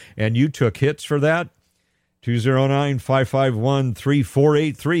you took hits for that,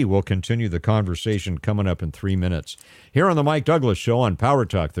 209-551-3483. We'll continue the conversation coming up in 3 minutes here on the Mike Douglas Show on Power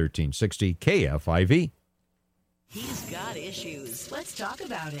Talk 1360 KFIV. He's got issues. Let's talk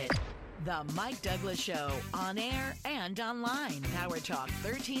about it. The Mike Douglas Show, on air and online. Power Talk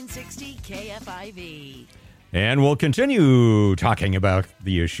 1360 KFIV. And we'll continue talking about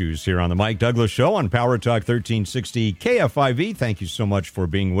the issues here on the Mike Douglas Show on Power Talk 1360 KFIV. Thank you so much for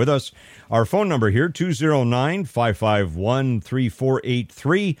being with us. Our phone number here,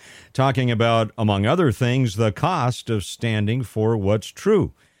 209-551-3483, talking about, among other things, the cost of standing for what's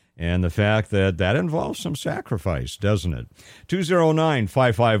true. And the fact that involves some sacrifice, doesn't it?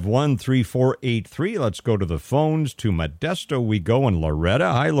 209-551-3483. Let's go to the phones. To Modesto we go, and Loretta.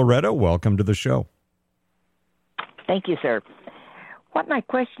 Hi, Loretta. Welcome to the show. Thank you, sir. What my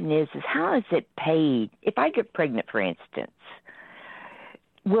question is how is it paid? If I get pregnant, for instance,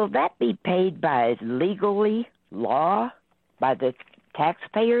 will that be paid by legally, law, by the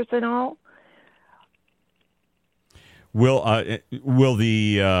taxpayers and all? Will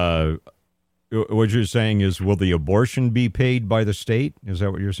the what you're saying is, will the abortion be paid by the state? Is that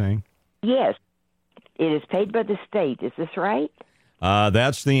what you're saying? Yes, it is paid by the state. Is this right?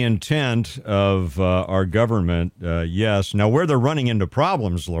 That's the intent of our government, yes. Now, where they're running into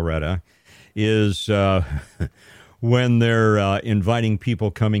problems, Loretta, is when they're inviting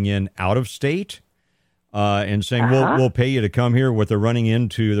people coming in out of state and saying, we'll pay you to come here. What they're running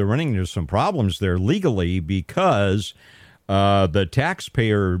into some problems there legally because the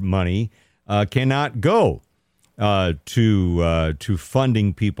taxpayer money cannot go to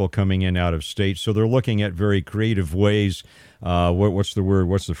funding people coming in out of state. So they're looking at very creative ways. What's the word?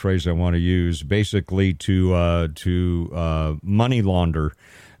 What's the phrase I want to use? Basically, to money launder,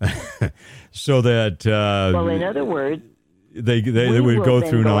 so that well, in other words, they would go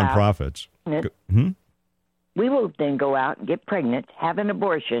through nonprofits. We will then go out and get pregnant, have an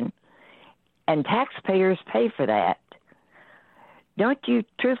abortion, and taxpayers pay for that. Don't you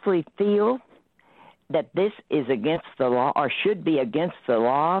truthfully feel that this is against the law, or should be against the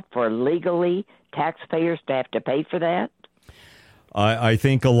law, for legally taxpayers to have to pay for that? I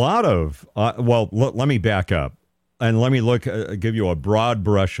think a lot of, let me back up and let me give you a broad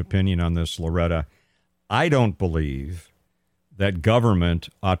brush opinion on this, Loretta. I don't believe that government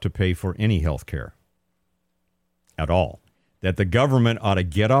ought to pay for any health care at all. That the government ought to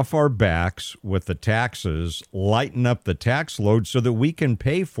get off our backs with the taxes, lighten up the tax load so that we can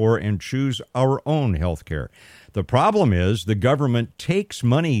pay for and choose our own health care. The problem is the government takes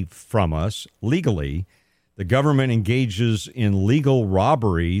money from us legally. The government engages in legal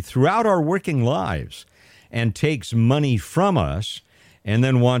robbery throughout our working lives and takes money from us and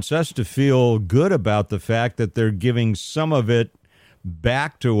then wants us to feel good about the fact that they're giving some of it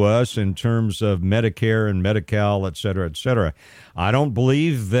back to us in terms of Medicare and Medi-Cal, et cetera, et cetera. I don't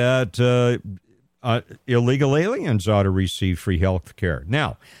believe that illegal aliens ought to receive free health care.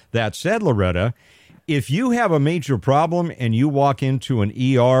 Now, that said, Loretta, if you have a major problem and you walk into an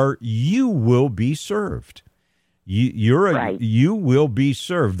ER, you will be served. You will be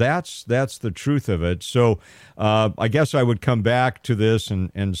served. That's the truth of it. So I guess I would come back to this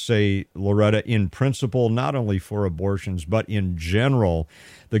and say, Loretta, in principle, not only for abortions, but in general,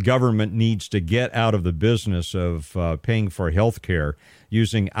 the government needs to get out of the business of paying for health care,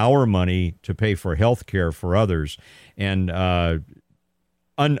 using our money to pay for health care for others, and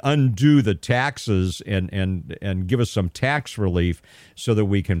undo the taxes and give us some tax relief so that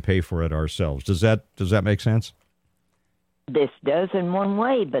we can pay for it ourselves. Does that make sense? This does in one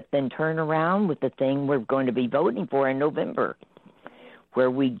way, but then turn around with the thing we're going to be voting for in November, where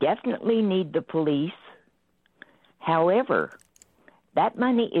we definitely need the police. However, that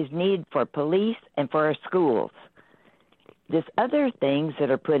money is needed for police and for our schools. There's other things that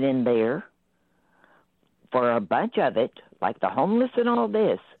are put in there for a bunch of it, like the homeless and all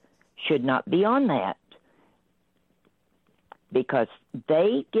this, should not be on that, because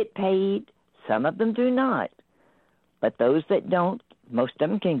they get paid. Some of them do not. But those that don't, most of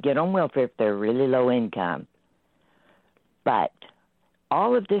them can get on welfare if they're really low income. But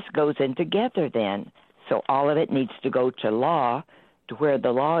all of this goes in together then. So all of it needs to go to law, to where the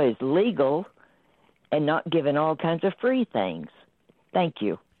law is legal and not given all kinds of free things. Thank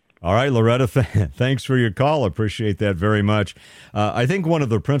you. All right, Loretta, thanks for your call. Appreciate that very much. I think one of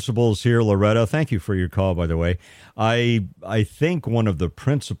the principles here, Loretta, thank you for your call, by the way. I think one of the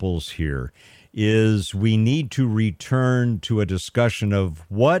principles here is we need to return to a discussion of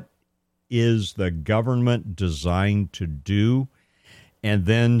what is the government designed to do, and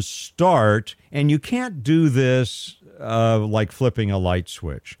then start, and you can't do this like flipping a light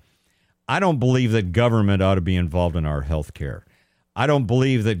switch. I don't believe that government ought to be involved in our health care. I don't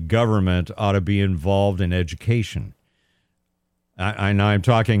believe that government ought to be involved in education. I'm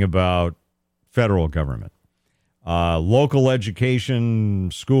talking about federal government. Local education,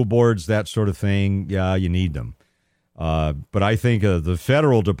 school boards, that sort of thing, yeah, you need them. But I think the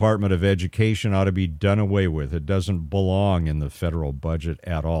federal Department of Education ought to be done away with. It doesn't belong in the federal budget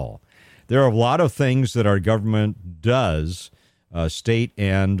at all. There are a lot of things that our government does, state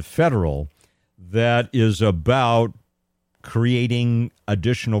and federal, that is about creating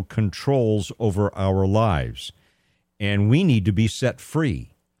additional controls over our lives. And we need to be set free.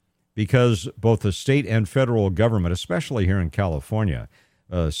 Because both the state and federal government, especially here in California,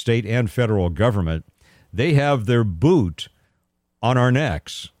 state and federal government, they have their boot on our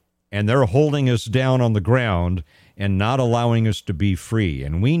necks, and they're holding us down on the ground and not allowing us to be free.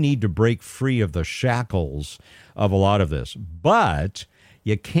 And we need to break free of the shackles of a lot of this. But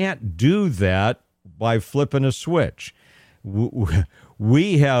you can't do that by flipping a switch.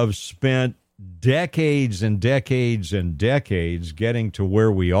 We have spent decades and decades and decades getting to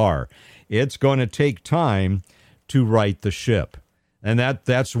where we are. It's going to take time to right the ship. And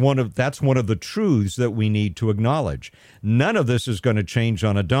that's one of the truths that we need to acknowledge. None of this is going to change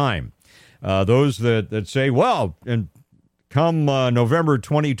on a dime. Those that say, well, and come November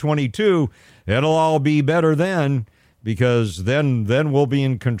 2022, it'll all be better then, because then we'll be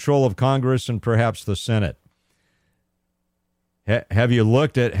in control of Congress and perhaps the Senate. Have you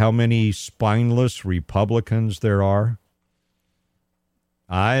looked at how many spineless Republicans there are?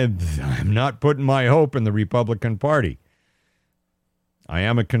 I'm not putting my hope in the Republican Party. I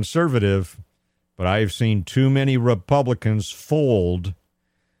am a conservative, but I've seen too many Republicans fold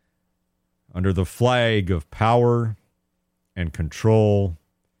under the flag of power and control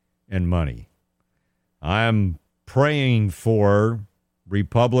and money. I'm praying for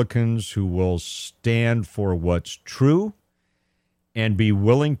Republicans who will stand for what's true and be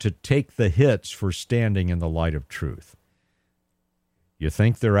willing to take the hits for standing in the light of truth. You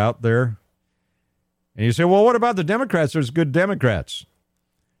think they're out there? And you say, well, what about the Democrats? There's good Democrats.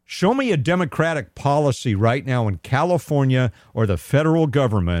 Show me a Democratic policy right now in California or the federal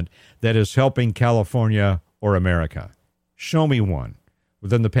government that is helping California or America. Show me one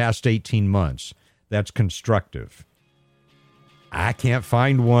within the past 18 months that's constructive. I can't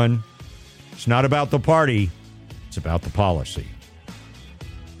find one. It's not about the party. It's about the policy.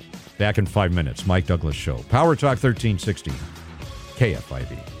 Back in 5 minutes. Mike Douglas Show. Power Talk 1360.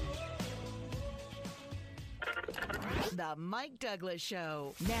 KFIV. The Mike Douglas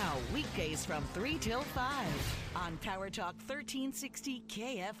Show. Now weekdays from 3 till 5 on Power Talk 1360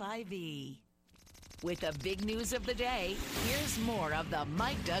 KFIV. With the big news of the day, here's more of the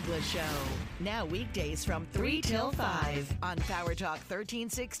Mike Douglas Show. Now weekdays from 3 till 5 on Power Talk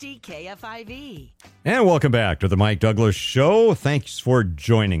 1360 KFIV. And welcome back to the Mike Douglas Show. Thanks for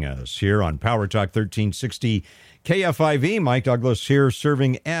joining us here on Power Talk 1360 KFIV. Mike Douglas here,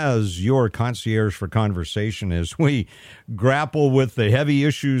 serving as your concierge for conversation as we grapple with the heavy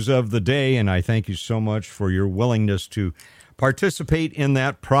issues of the day. And I thank you so much for your willingness to participate in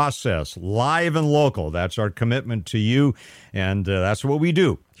that process, live and local. That's our commitment to you, and that's what we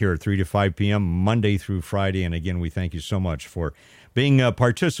do here at 3 to 5 p.m., Monday through Friday. And again, we thank you so much for being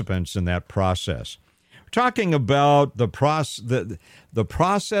participants in that process. We're talking about the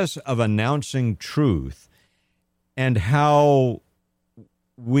process of announcing truth and how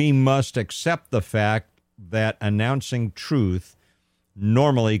we must accept the fact that announcing truth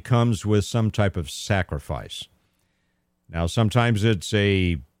normally comes with some type of sacrifice. Now, sometimes it's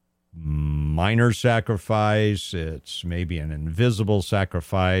a minor sacrifice. It's maybe an invisible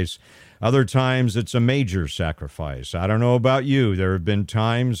sacrifice. Other times it's a major sacrifice. I don't know about you. There have been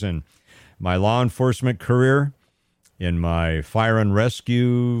times in my law enforcement career, in my fire and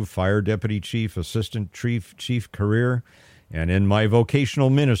rescue, fire deputy chief, assistant chief career, and in my vocational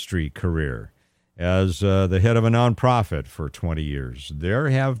ministry career as the head of a nonprofit for 20 years. There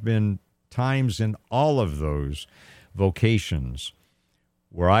have been times in all of those vocations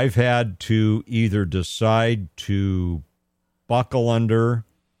where I've had to either decide to buckle under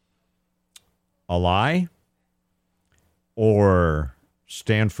a lie or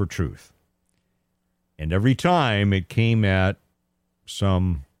stand for truth. And every time it came at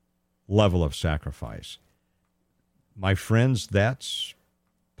some level of sacrifice. My friends, that's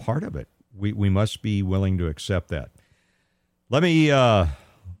part of it. We must be willing to accept that. Let me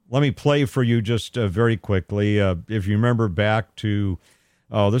play for you just very quickly. If you remember back to,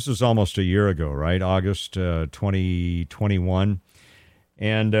 this is almost a year ago, right? August 2021.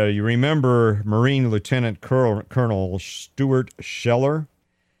 And you remember Marine Lieutenant Colonel Stuart Scheller?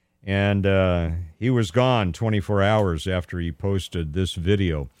 And he was gone 24 hours after he posted this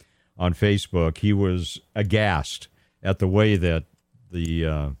video on Facebook. He was aghast at the way that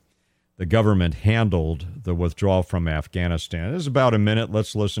the government handled the withdrawal from Afghanistan. It's about a minute.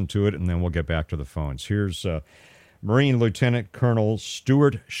 Let's listen to it, and then we'll get back to the phones. Here's Marine Lieutenant Colonel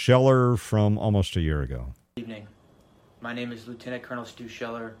Stuart Scheller from almost a year ago. Good evening. My name is Lieutenant Colonel Stu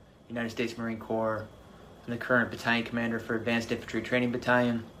Scheller, United States Marine Corps. I'm the current battalion commander for Advanced Infantry Training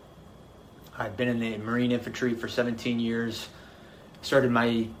Battalion. I've been in the Marine Infantry for 17 years. Started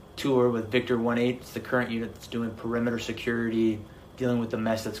my tour with Victor 1-8. It's the current unit that's doing perimeter security, dealing with the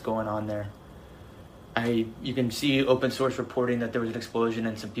mess that's going on there. You can see open source reporting that there was an explosion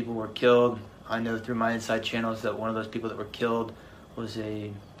and some people were killed. I know through my inside channels that one of those people that were killed was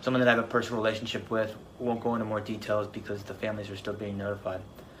someone that I have a personal relationship with. We won't go into more details because the families are still being notified.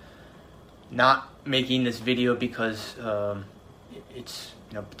 Not making this video because it's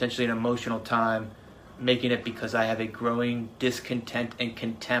potentially an emotional time. Making it because I have a growing discontent and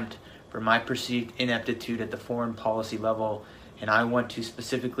contempt for my perceived ineptitude at the foreign policy level, and I want to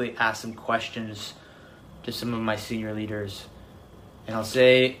specifically ask some questions to some of my senior leaders. And I'll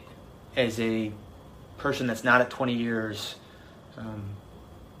say, as a person that's not at 20 years,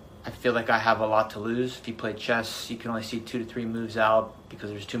 I feel like I have a lot to lose. If you play chess, you can only see 2 to 3 moves out because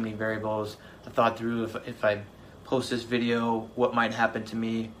there's too many variables. I thought through if I post this video, what might happen to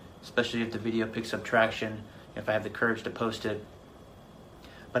me, especially if the video picks up traction, if I have the courage to post it.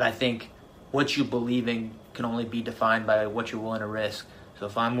 But I think what you believe in can only be defined by what you're willing to risk. So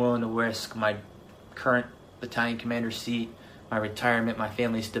if I'm willing to risk my current battalion commander seat, my retirement, my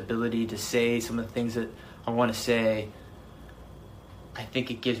family's stability to say some of the things that I want to say, I think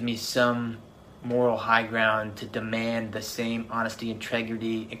it gives me some moral high ground to demand the same honesty,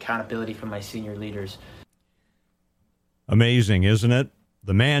 integrity, accountability from my senior leaders. Amazing, isn't it?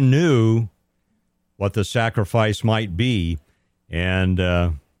 The man knew what the sacrifice might be, and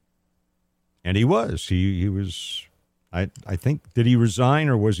he was. He was. I think, did he resign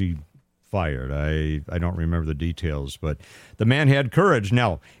or was he fired? I don't remember the details, but the man had courage.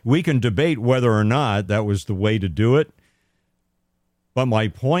 Now, we can debate whether or not that was the way to do it, but my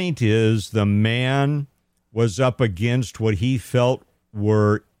point is the man was up against what he felt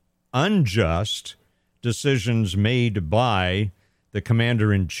were unjust decisions made by the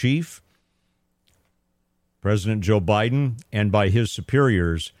commander-in-chief, President Joe Biden, and by his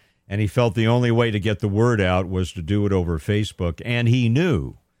superiors, and he felt the only way to get the word out was to do it over Facebook, and he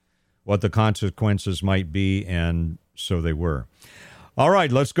knew what the consequences might be, and so they were. All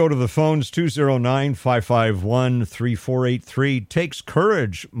right, let's go to the phones, 209-551-3483. Takes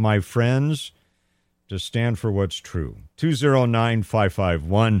courage, my friends, to stand for what's true.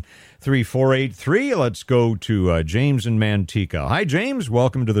 209-551-3483. Let's go to James in Manteca. Hi, James.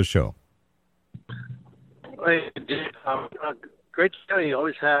 Welcome to the show. Hey, great show you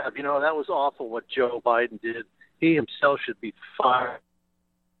always have. You know, that was awful what Joe Biden did. He himself should be fired.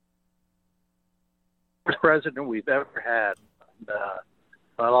 First president we've ever had.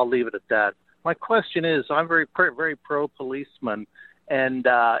 Well, I'll leave it at that. My question is, I'm very pro-policeman, and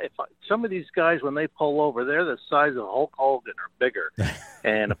some of these guys, when they pull over, they're the size of Hulk Hogan or bigger.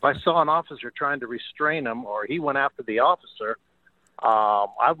 And if I saw an officer trying to restrain him or he went after the officer,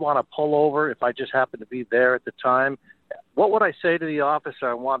 I'd want to pull over if I just happened to be there at the time. What would I say to the officer?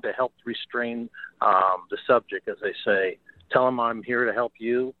 I want to help restrain the subject, as they say. Tell him I'm here to help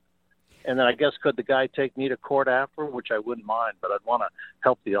you. And then I guess could the guy take me to court after, which I wouldn't mind, but I'd want to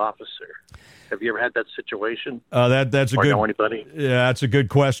help the officer. Have you ever had that situation? That's a or good. Know anybody? Yeah, that's a good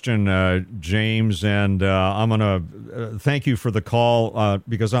question, James. And I'm gonna thank you for the call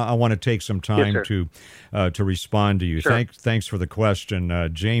because I want to take some time to respond to you. Sure. Thanks for the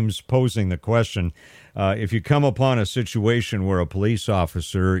question, James. Posing the question: if you come upon a situation where a police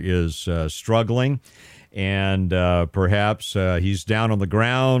officer is struggling, and perhaps he's down on the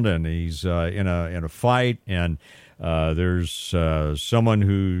ground and he's in a fight, and there's someone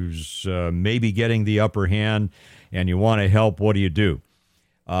who's maybe getting the upper hand, and you want to help, what do?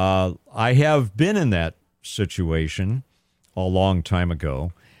 I have been in that situation a long time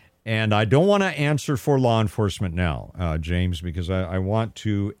ago, and I don't want to answer for law enforcement now, James, because I want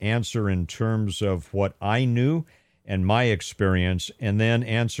to answer in terms of what I knew and my experience, and then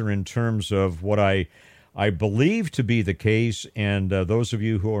answer in terms of what I believe to be the case, and those of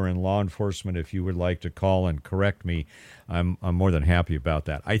you who are in law enforcement, if you would like to call and correct me, I'm more than happy about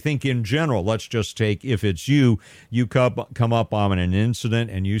that. I think in general, let's just take, if it's you come up on an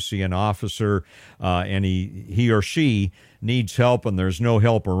incident and you see an officer and he or she needs help and there's no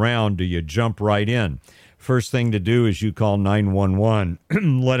help around, do you jump right in? First thing to do is you call 911,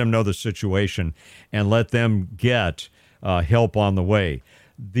 let them know the situation, and let them get help on the way.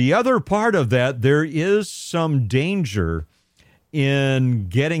 The other part of that, there is some danger in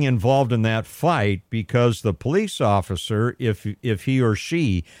getting involved in that fight, because the police officer, if he or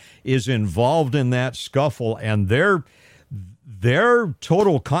she is involved in that scuffle, and their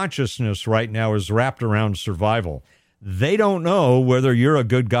total consciousness right now is wrapped around survival, they don't know whether you're a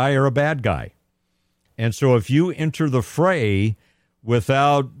good guy or a bad guy. And so if you enter the fray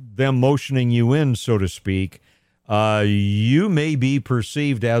without them motioning you in, so to speak, you may be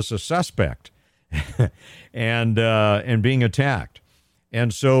perceived as a suspect and being attacked.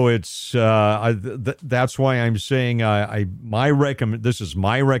 And so it's that's why I'm saying this is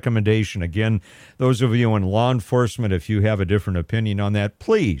my recommendation. Again, those of you in law enforcement, if you have a different opinion on that,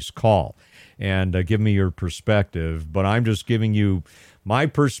 please call and give me your perspective. But I'm just giving you my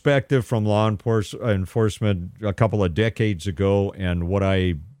perspective from law enforcement a couple of decades ago and what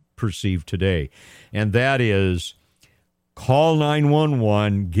I perceive today. And that is, call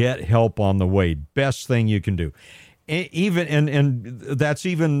 911, get help on the way. Best thing you can do. Even and that's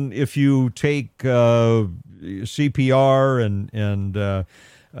even if you take CPR and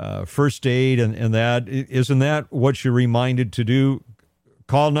first aid and that. Isn't that what you're reminded to do?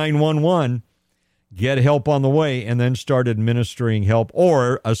 Call 911, get help on the way, and then start administering help,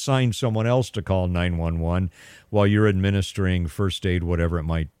 or assign someone else to call 911 while you're administering first aid, whatever it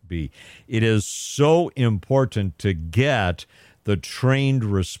might be. It is so important to get the trained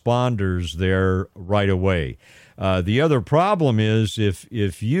responders there right away. The other problem is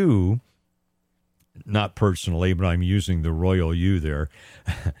if you, not personally, but I'm using the royal you there,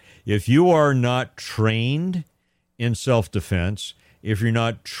 if you are not trained in self-defense, if you're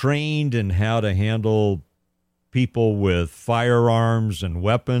not trained in how to handle people with firearms and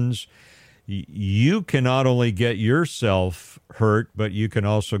weapons, you can not only get yourself hurt, but you can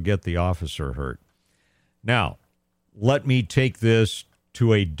also get the officer hurt. Now, let me take this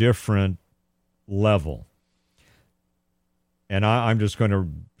to a different level. And I'm just going to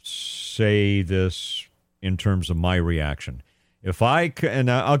say this in terms of my reaction.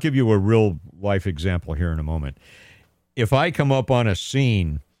 And I'll give you a real life example here in a moment. If I come up on a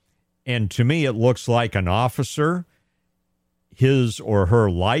scene and to me it looks like an officer, his or her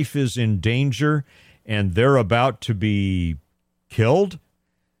life is in danger and they're about to be killed,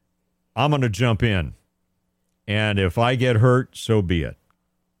 I'm going to jump in. And if I get hurt, so be it.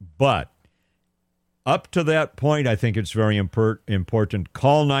 But up to that point, I think it's very important.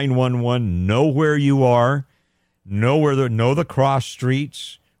 Call 911, know where you are, know the cross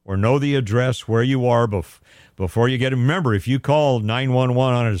streets, or know the address where you are before you get, remember, if you call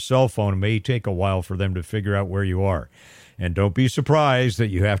 911 on a cell phone, it may take a while for them to figure out where you are. And don't be surprised that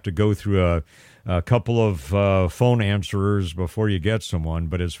you have to go through a couple of phone answerers before you get someone,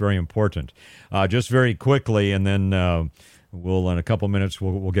 but it's very important. Just very quickly, and then we'll, in a couple minutes,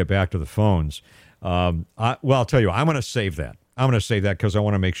 we'll get back to the phones. I'll tell you, I'm going to save that. I'm going to save that because I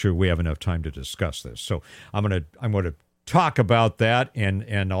want to make sure we have enough time to discuss this. So I'm going to talk about that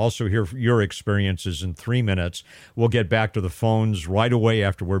and also hear your experiences in 3 minutes. We'll get back to the phones right away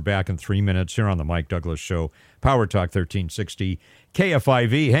after we're back in 3 minutes here on the Mike Douglas Show, Power Talk 1360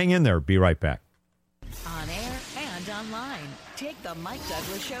 KFIV. Hang in there. Be right back. On air and online. Take the Mike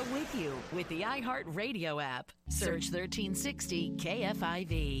Douglas Show with you with the iHeartRadio app. Search 1360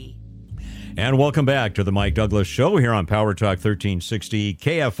 KFIV. And welcome back to the Mike Douglas Show here on Power Talk 1360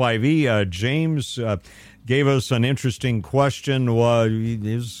 KFIV. James gave us an interesting question.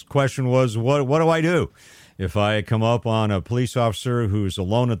 His question was, what do I do if I come up on a police officer who's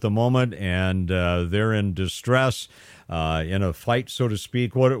alone at the moment and they're in distress, in a fight, so to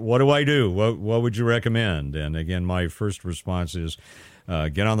speak? What do I do? What would you recommend? And again, my first response is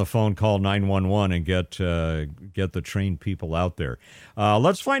get on the phone, call 911, and get the trained people out there.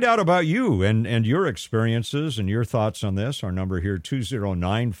 Let's find out about you and your experiences and your thoughts on this. Our number here,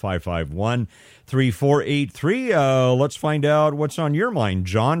 209-551-3483. Let's find out what's on your mind.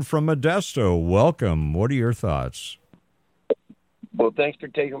 John from Modesto, welcome. What are your thoughts? Well, thanks for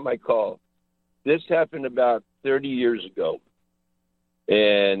taking my call. This happened about 30 years ago,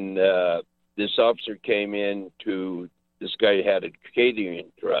 and this officer came in to, this guy had a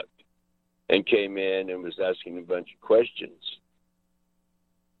catering truck and came in and was asking a bunch of questions.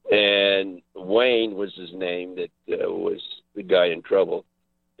 And Wayne was his name, that was the guy in trouble.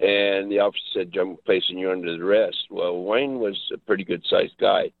 And the officer said, I'm placing you under arrest. Well, Wayne was a pretty good-sized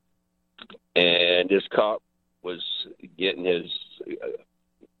guy, and this cop was getting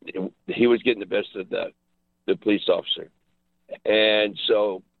he was getting the best of the police officer. And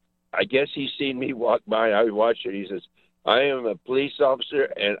so I guess he seen me walk by. I watched it. He says, I am a police officer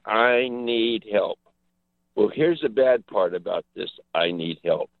and I need help. Well, here's the bad part about this. I need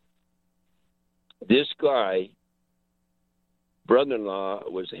help. This guy, brother-in-law,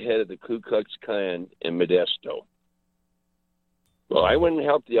 was the head of the Ku Klux Klan in Modesto. Well, I went and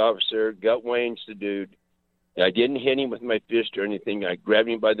helped the officer, got Wayne's the dude. I didn't hit him with my fist or anything. I grabbed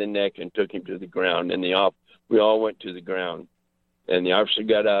him by the neck and took him to the ground. And we all went to the ground. And the officer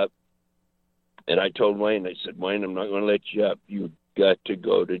got up. And I told Wayne, I said, Wayne, I'm not going to let you up. You've got to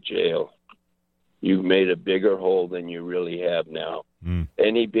go to jail. You've made a bigger hole than you really have now.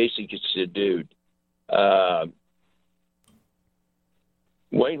 And he basically said, dude,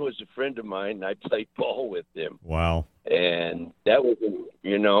 Wayne was a friend of mine, and I played ball with him. Wow. And that was,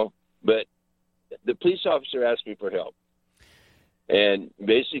 but the police officer asked me for help. And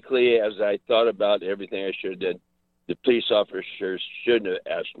basically, as I thought about everything I should have done, the police officer shouldn't have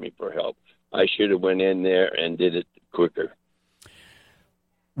asked me for help. I should have went in there and did it quicker.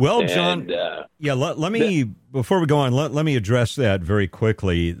 Well, John, let me, before we go on, let me address that very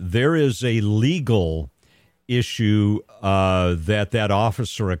quickly. There is a legal issue that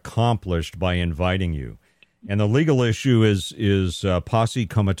officer accomplished by inviting you. And the legal issue is posse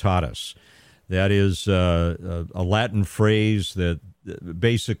comitatus. That is a Latin phrase that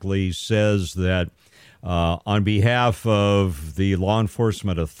basically says that on behalf of the law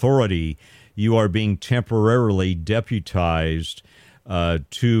enforcement authority, you are being temporarily deputized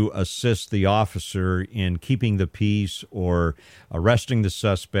to assist the officer in keeping the peace or arresting the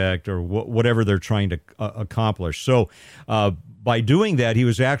suspect or whatever they're trying to accomplish. So by doing that, he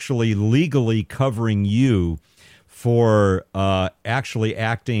was actually legally covering you for actually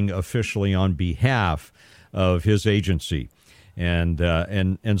acting officially on behalf of his agency. And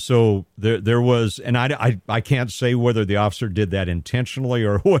so there was, and I can't say whether the officer did that intentionally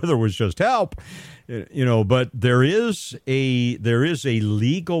or whether it was just help, but there is a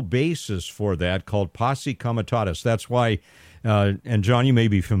legal basis for that called posse comitatus. That's why, and John, you may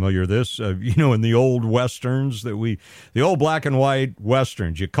be familiar with this, in the old Westerns the old black and white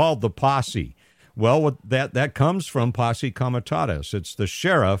Westerns, you called the posse. Well, that comes from posse comitatus. It's the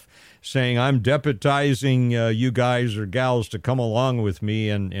sheriff saying, I'm deputizing you guys or gals to come along with me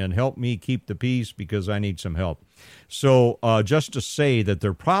and help me keep the peace because I need some help. So just to say that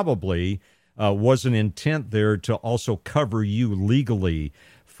there probably was an intent there to also cover you legally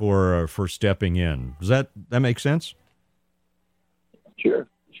for stepping in. Does that make sense? Sure,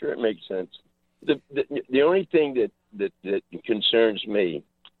 it makes sense. The only thing that concerns me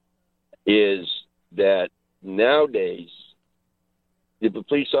is that nowadays, if a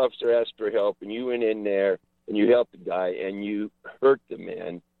police officer asked for help and you went in there and you help the guy and you hurt the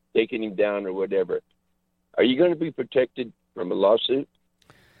man, taking him down or whatever, are you going to be protected from a lawsuit?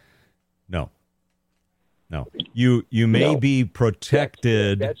 No. You may be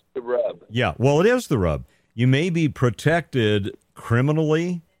protected. That's the rub. Yeah, well, it is the rub. You may be protected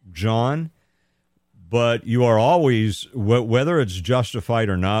criminally, John, but you are always, whether it's justified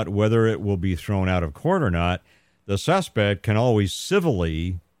or not, whether it will be thrown out of court or not, the suspect can always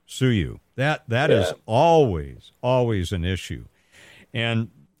civilly sue you. That is always an issue. And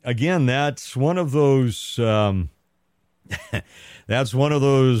again, that's one of those that's one of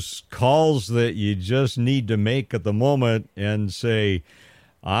those calls that you just need to make at the moment and say,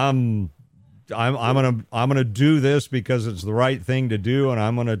 I'm gonna do this because it's the right thing to do, and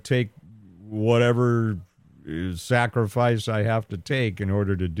I'm gonna take whatever sacrifice I have to take in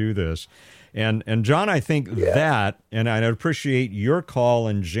order to do this. And John, I think that, and I appreciate your call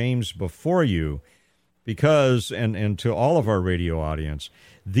and James before you, because, and to all of our radio audience,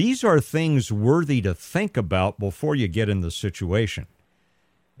 these are things worthy to think about before you get in the situation.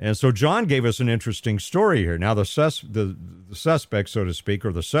 And so John gave us an interesting story here. Now, the suspect, so to speak,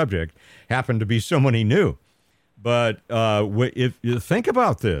 or the subject, happened to be someone he knew. But if you think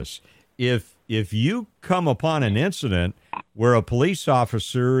about this, if you come upon an incident where a police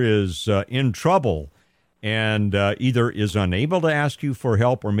officer is in trouble and either is unable to ask you for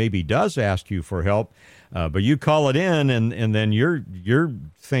help or maybe does ask you for help, but you call it in and then you're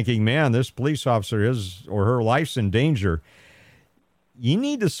thinking, man, this police officer, his or her life's in danger. You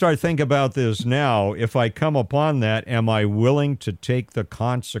need to start thinking about this now. If I come upon that, am I willing to take the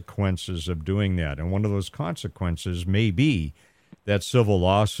consequences of doing that? And one of those consequences may be that civil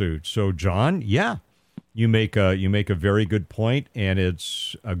lawsuit. So, John, you make a very good point, and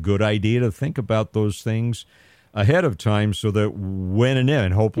it's a good idea to think about those things ahead of time so that when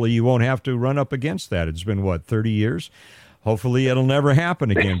and hopefully you won't have to run up against that. It's been, 30 years? Hopefully it'll never happen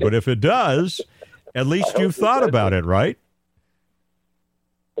again. But if it does, at least you've thought about it, right?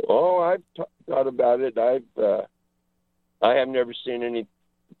 Oh, I've thought about it. I have never seen any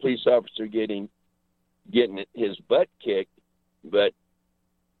police officer getting his butt kicked, but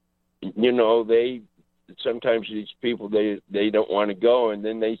sometimes these people they don't want to go, and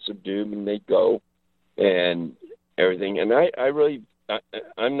then they subdue them and they go and everything. And I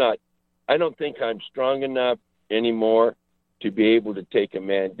don't think I'm strong enough anymore to be able to take a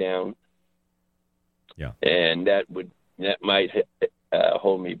man down. Yeah, and that might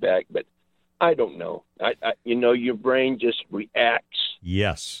hold me back, but I don't know. Your brain just reacts.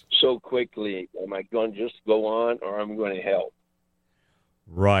 Yes. So quickly. Am I going to just go on, or am I going to help?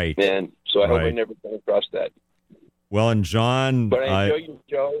 Right. And so I hope I never come across that. Well, and John, but I enjoy you,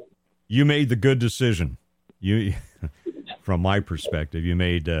 Joe. You made the good decision. You, from my perspective, you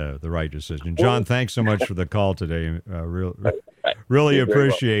made the right decision. John, thanks so much for the call today. Really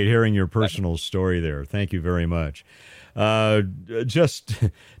appreciate hearing your personal story there. Thank you very much. Just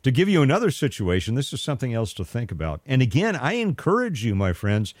to give you another situation, this is something else to think about. And again, I encourage you, my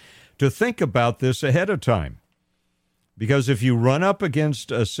friends, to think about this ahead of time. Because if you run up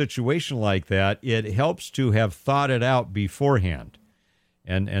against a situation like that, it helps to have thought it out beforehand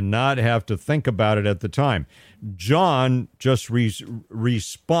and not have to think about it at the time. John just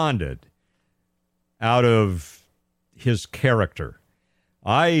responded out of his character.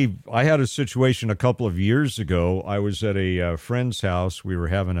 I had a situation a couple of years ago. I was at a friend's house. We were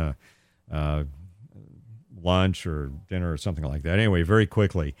having a lunch or dinner or something like that. Anyway, very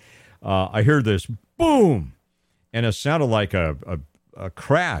quickly, I heard this boom, and it sounded like a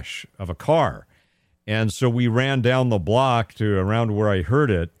crash of a car. And so we ran down the block to around where I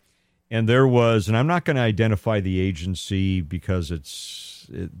heard it, and there was, and I'm not going to identify the agency because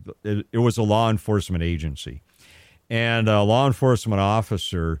it was a law enforcement agency. And a law enforcement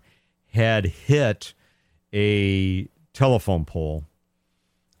officer had hit a telephone pole.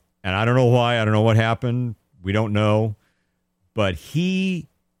 And I don't know why. I don't know what happened. We don't know. But he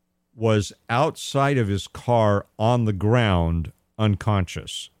was outside of his car on the ground,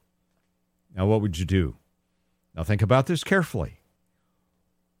 unconscious. Now, what would you do? Now, think about this carefully.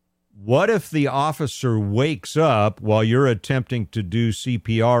 What if the officer wakes up while you're attempting to do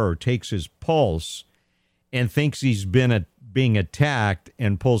CPR or takes his pulse and thinks he's being attacked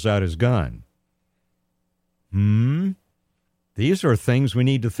and pulls out his gun? These are things we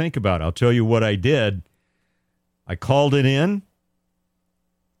need to think about. I'll tell you what I did. I called it in.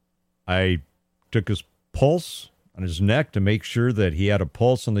 I took his pulse on his neck to make sure that he had a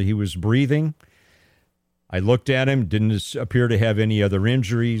pulse and that he was breathing. I looked at him, didn't appear to have any other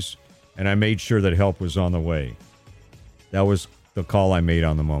injuries, and I made sure that help was on the way. That was the call I made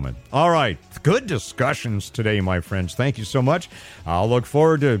on the moment. All right. Good discussions today, my friends. Thank you so much. I'll look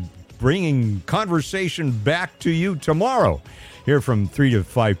forward to bringing conversation back to you tomorrow here from 3 to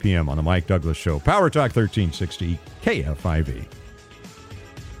 5 p.m. on the Mike Douglas Show. Power Talk 1360 KFIV.